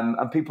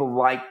 And people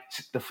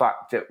liked the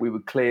fact that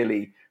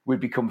we'd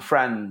become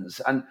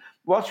friends. And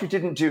whilst we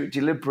didn't do it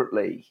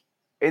deliberately,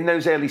 in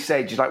those early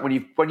stages, like when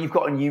you've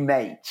got a new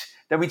mate,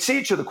 then we'd see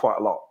each other quite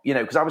a lot,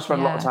 because I would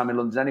spend a lot of time in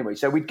London anyway.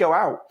 So we'd go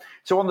out.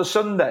 So on the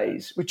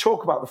Sundays, we'd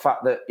talk about the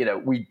fact that,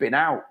 we'd been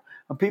out.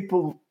 And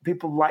people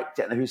liked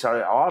it. And who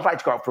said, I'd like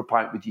to go out for a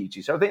pint with you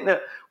two. So I think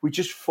that we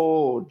just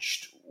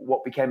forged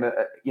what became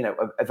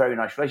a very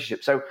nice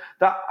relationship. So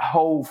that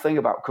whole thing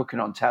about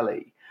cooking on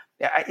telly,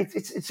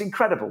 it's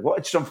incredible. What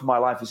it's done for my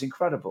life is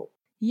incredible.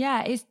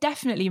 Yeah, it's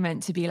definitely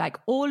meant to be like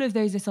all of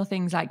those little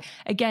things, like,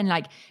 again,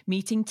 like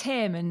meeting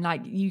Tim and like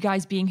you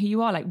guys being who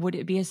you are, like, would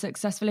it be as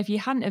successful if you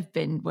hadn't have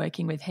been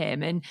working with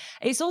him? And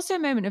it's also a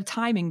moment of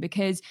timing,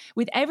 because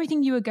with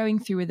everything you were going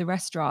through with the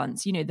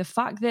restaurants, the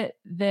fact that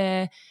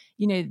the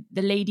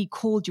lady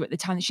called you at the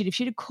time that if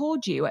she'd have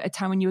called you at a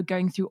time when you were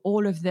going through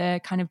all of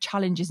the kind of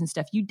challenges and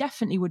stuff, you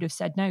definitely would have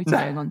said no to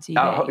going on TV.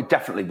 Oh,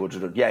 definitely would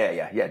have done.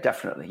 Yeah,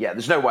 definitely. Yeah,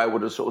 there's no way I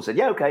would have sort of said,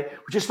 yeah, okay,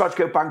 we're just about to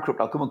go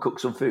bankrupt. I'll come and cook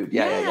some food.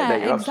 Yeah, you're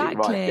exactly. Absolutely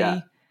right.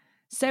 Yeah.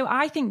 So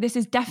I think this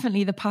is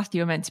definitely the path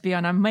you're meant to be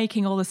on. I'm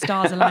making all the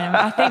stars align.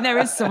 I think there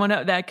is someone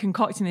up there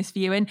concocting this for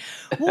you. And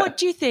what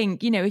do you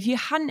think, if you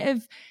hadn't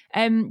have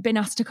been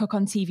asked to cook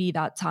on TV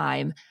that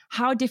time,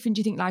 how different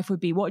do you think life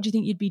would be? What do you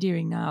think you'd be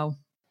doing now?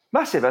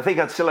 Massive. I think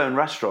I'd still own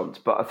restaurants,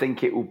 but I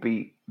think it will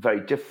be very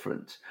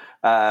different.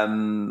 I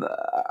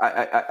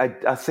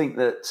think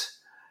that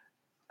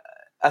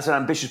as an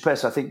ambitious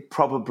person, I think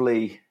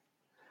probably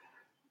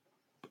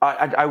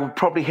I would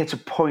probably hit a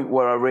point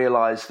where I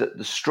realised that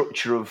the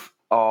structure of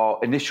our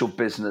initial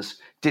business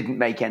didn't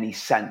make any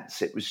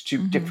sense. It was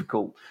too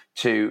difficult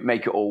to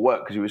make it all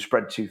work because we were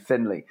spread too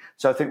thinly.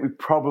 So I think we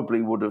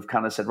probably would have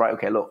kind of said, right,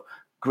 okay, look,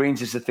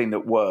 greens is the thing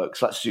that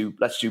works. Let's do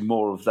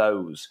more of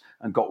those,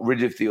 and got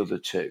rid of the other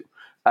two.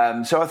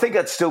 So I think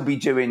I'd still be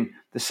doing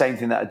the same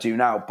thing that I do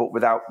now, but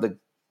without the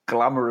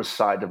glamorous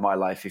side of my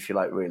life, if you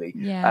like, really.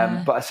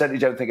 Yeah. But I certainly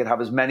don't think I'd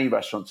have as many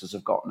restaurants as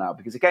I've got now,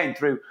 because again,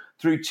 through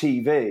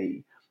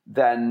TV,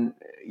 then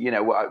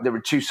there were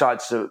two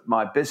sides to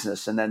my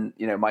business, and then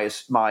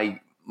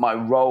my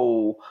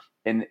role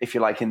in, if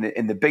you like,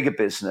 in the bigger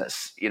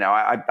business.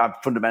 I'm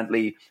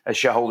fundamentally a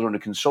shareholder and a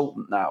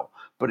consultant now,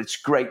 but it's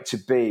great to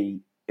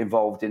be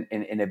involved in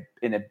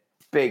a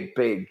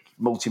big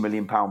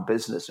multi-million-pound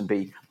business and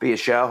be a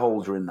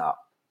shareholder in that.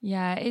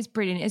 Yeah, it's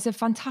brilliant. It's a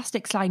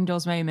fantastic sliding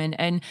doors moment,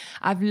 and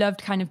I've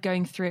loved kind of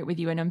going through it with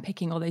you and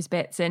unpicking all those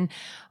bits. And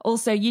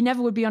also, you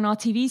never would be on our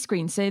TV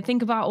screen, so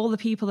think about all the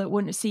people that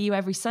wouldn't see you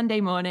every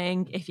Sunday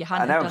morning if you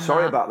hadn't done that. I'm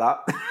sorry about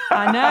that.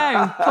 I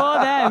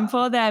know,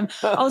 poor them.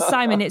 Oh,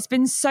 Simon, it's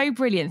been so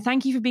brilliant.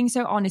 Thank you for being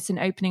so honest and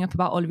opening up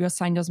about all of your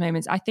sliding doors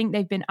moments. I think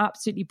they've been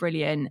absolutely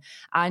brilliant,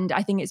 and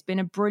I think it's been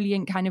a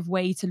brilliant kind of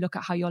way to look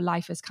at how your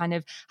life has kind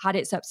of had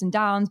its ups and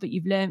downs, but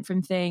you've learned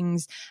from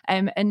things.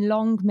 And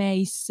long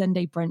may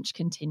Sunday brunch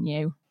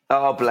continue.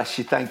 Oh, bless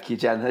you. Thank you,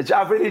 Jen.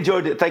 I've really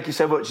enjoyed it. Thank you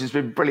so much. It's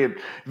been brilliant.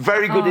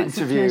 Very good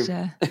interview. It's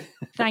a pleasure.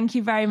 Thank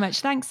you very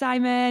much. Thanks,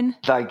 Simon.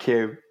 Thank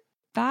you.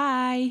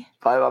 Bye.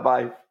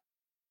 Bye.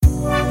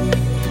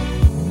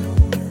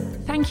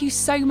 Thank you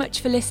so much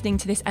for listening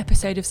to this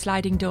episode of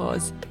Sliding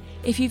Doors.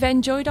 If you've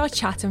enjoyed our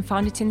chat and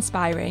found it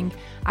inspiring,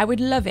 I would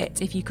love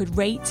it if you could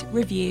rate,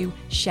 review,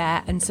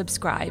 share, and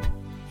subscribe.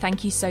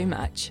 Thank you so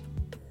much.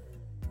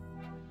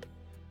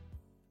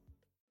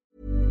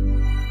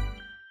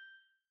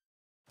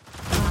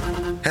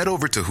 Head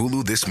over to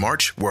Hulu this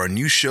March, where our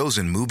new shows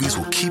and movies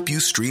will keep you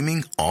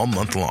streaming all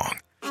month long.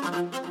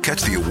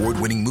 Catch the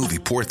award-winning movie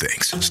Poor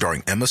Things,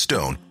 starring Emma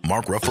Stone,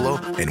 Mark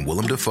Ruffalo, and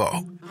Willem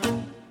Dafoe.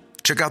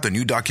 Check out the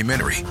new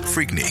documentary,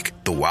 Freaknik,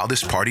 The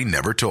Wildest Party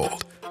Never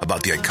Told,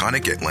 about the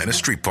iconic Atlanta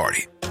Street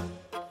Party.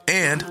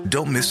 And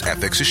don't miss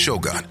FX's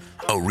Shogun,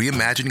 a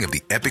reimagining of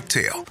the epic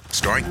tale,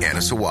 starring Anna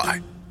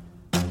Sawai.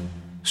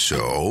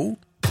 So,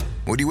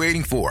 what are you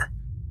waiting for?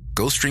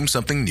 Go stream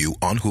something new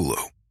on Hulu.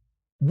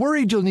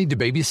 Worried you'll need to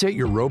babysit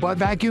your robot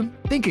vacuum?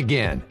 Think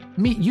again.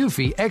 Meet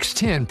Eufy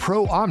X10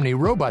 Pro Omni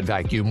Robot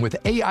Vacuum with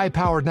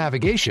AI-powered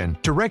navigation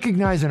to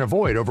recognize and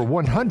avoid over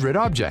 100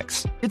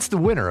 objects. It's the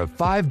winner of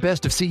 5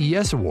 Best of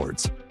CES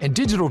awards. And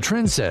Digital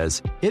Trends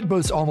says it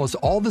boasts almost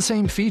all the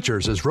same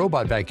features as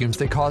robot vacuums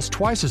that cost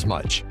twice as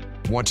much.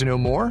 Want to know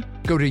more?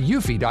 Go to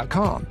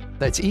eufy.com.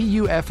 That's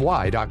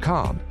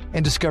EUFY.com.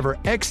 And discover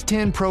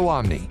X10 Pro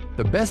Omni,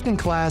 the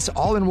best-in-class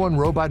all-in-one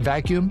robot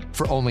vacuum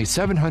for only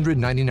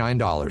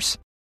 $799.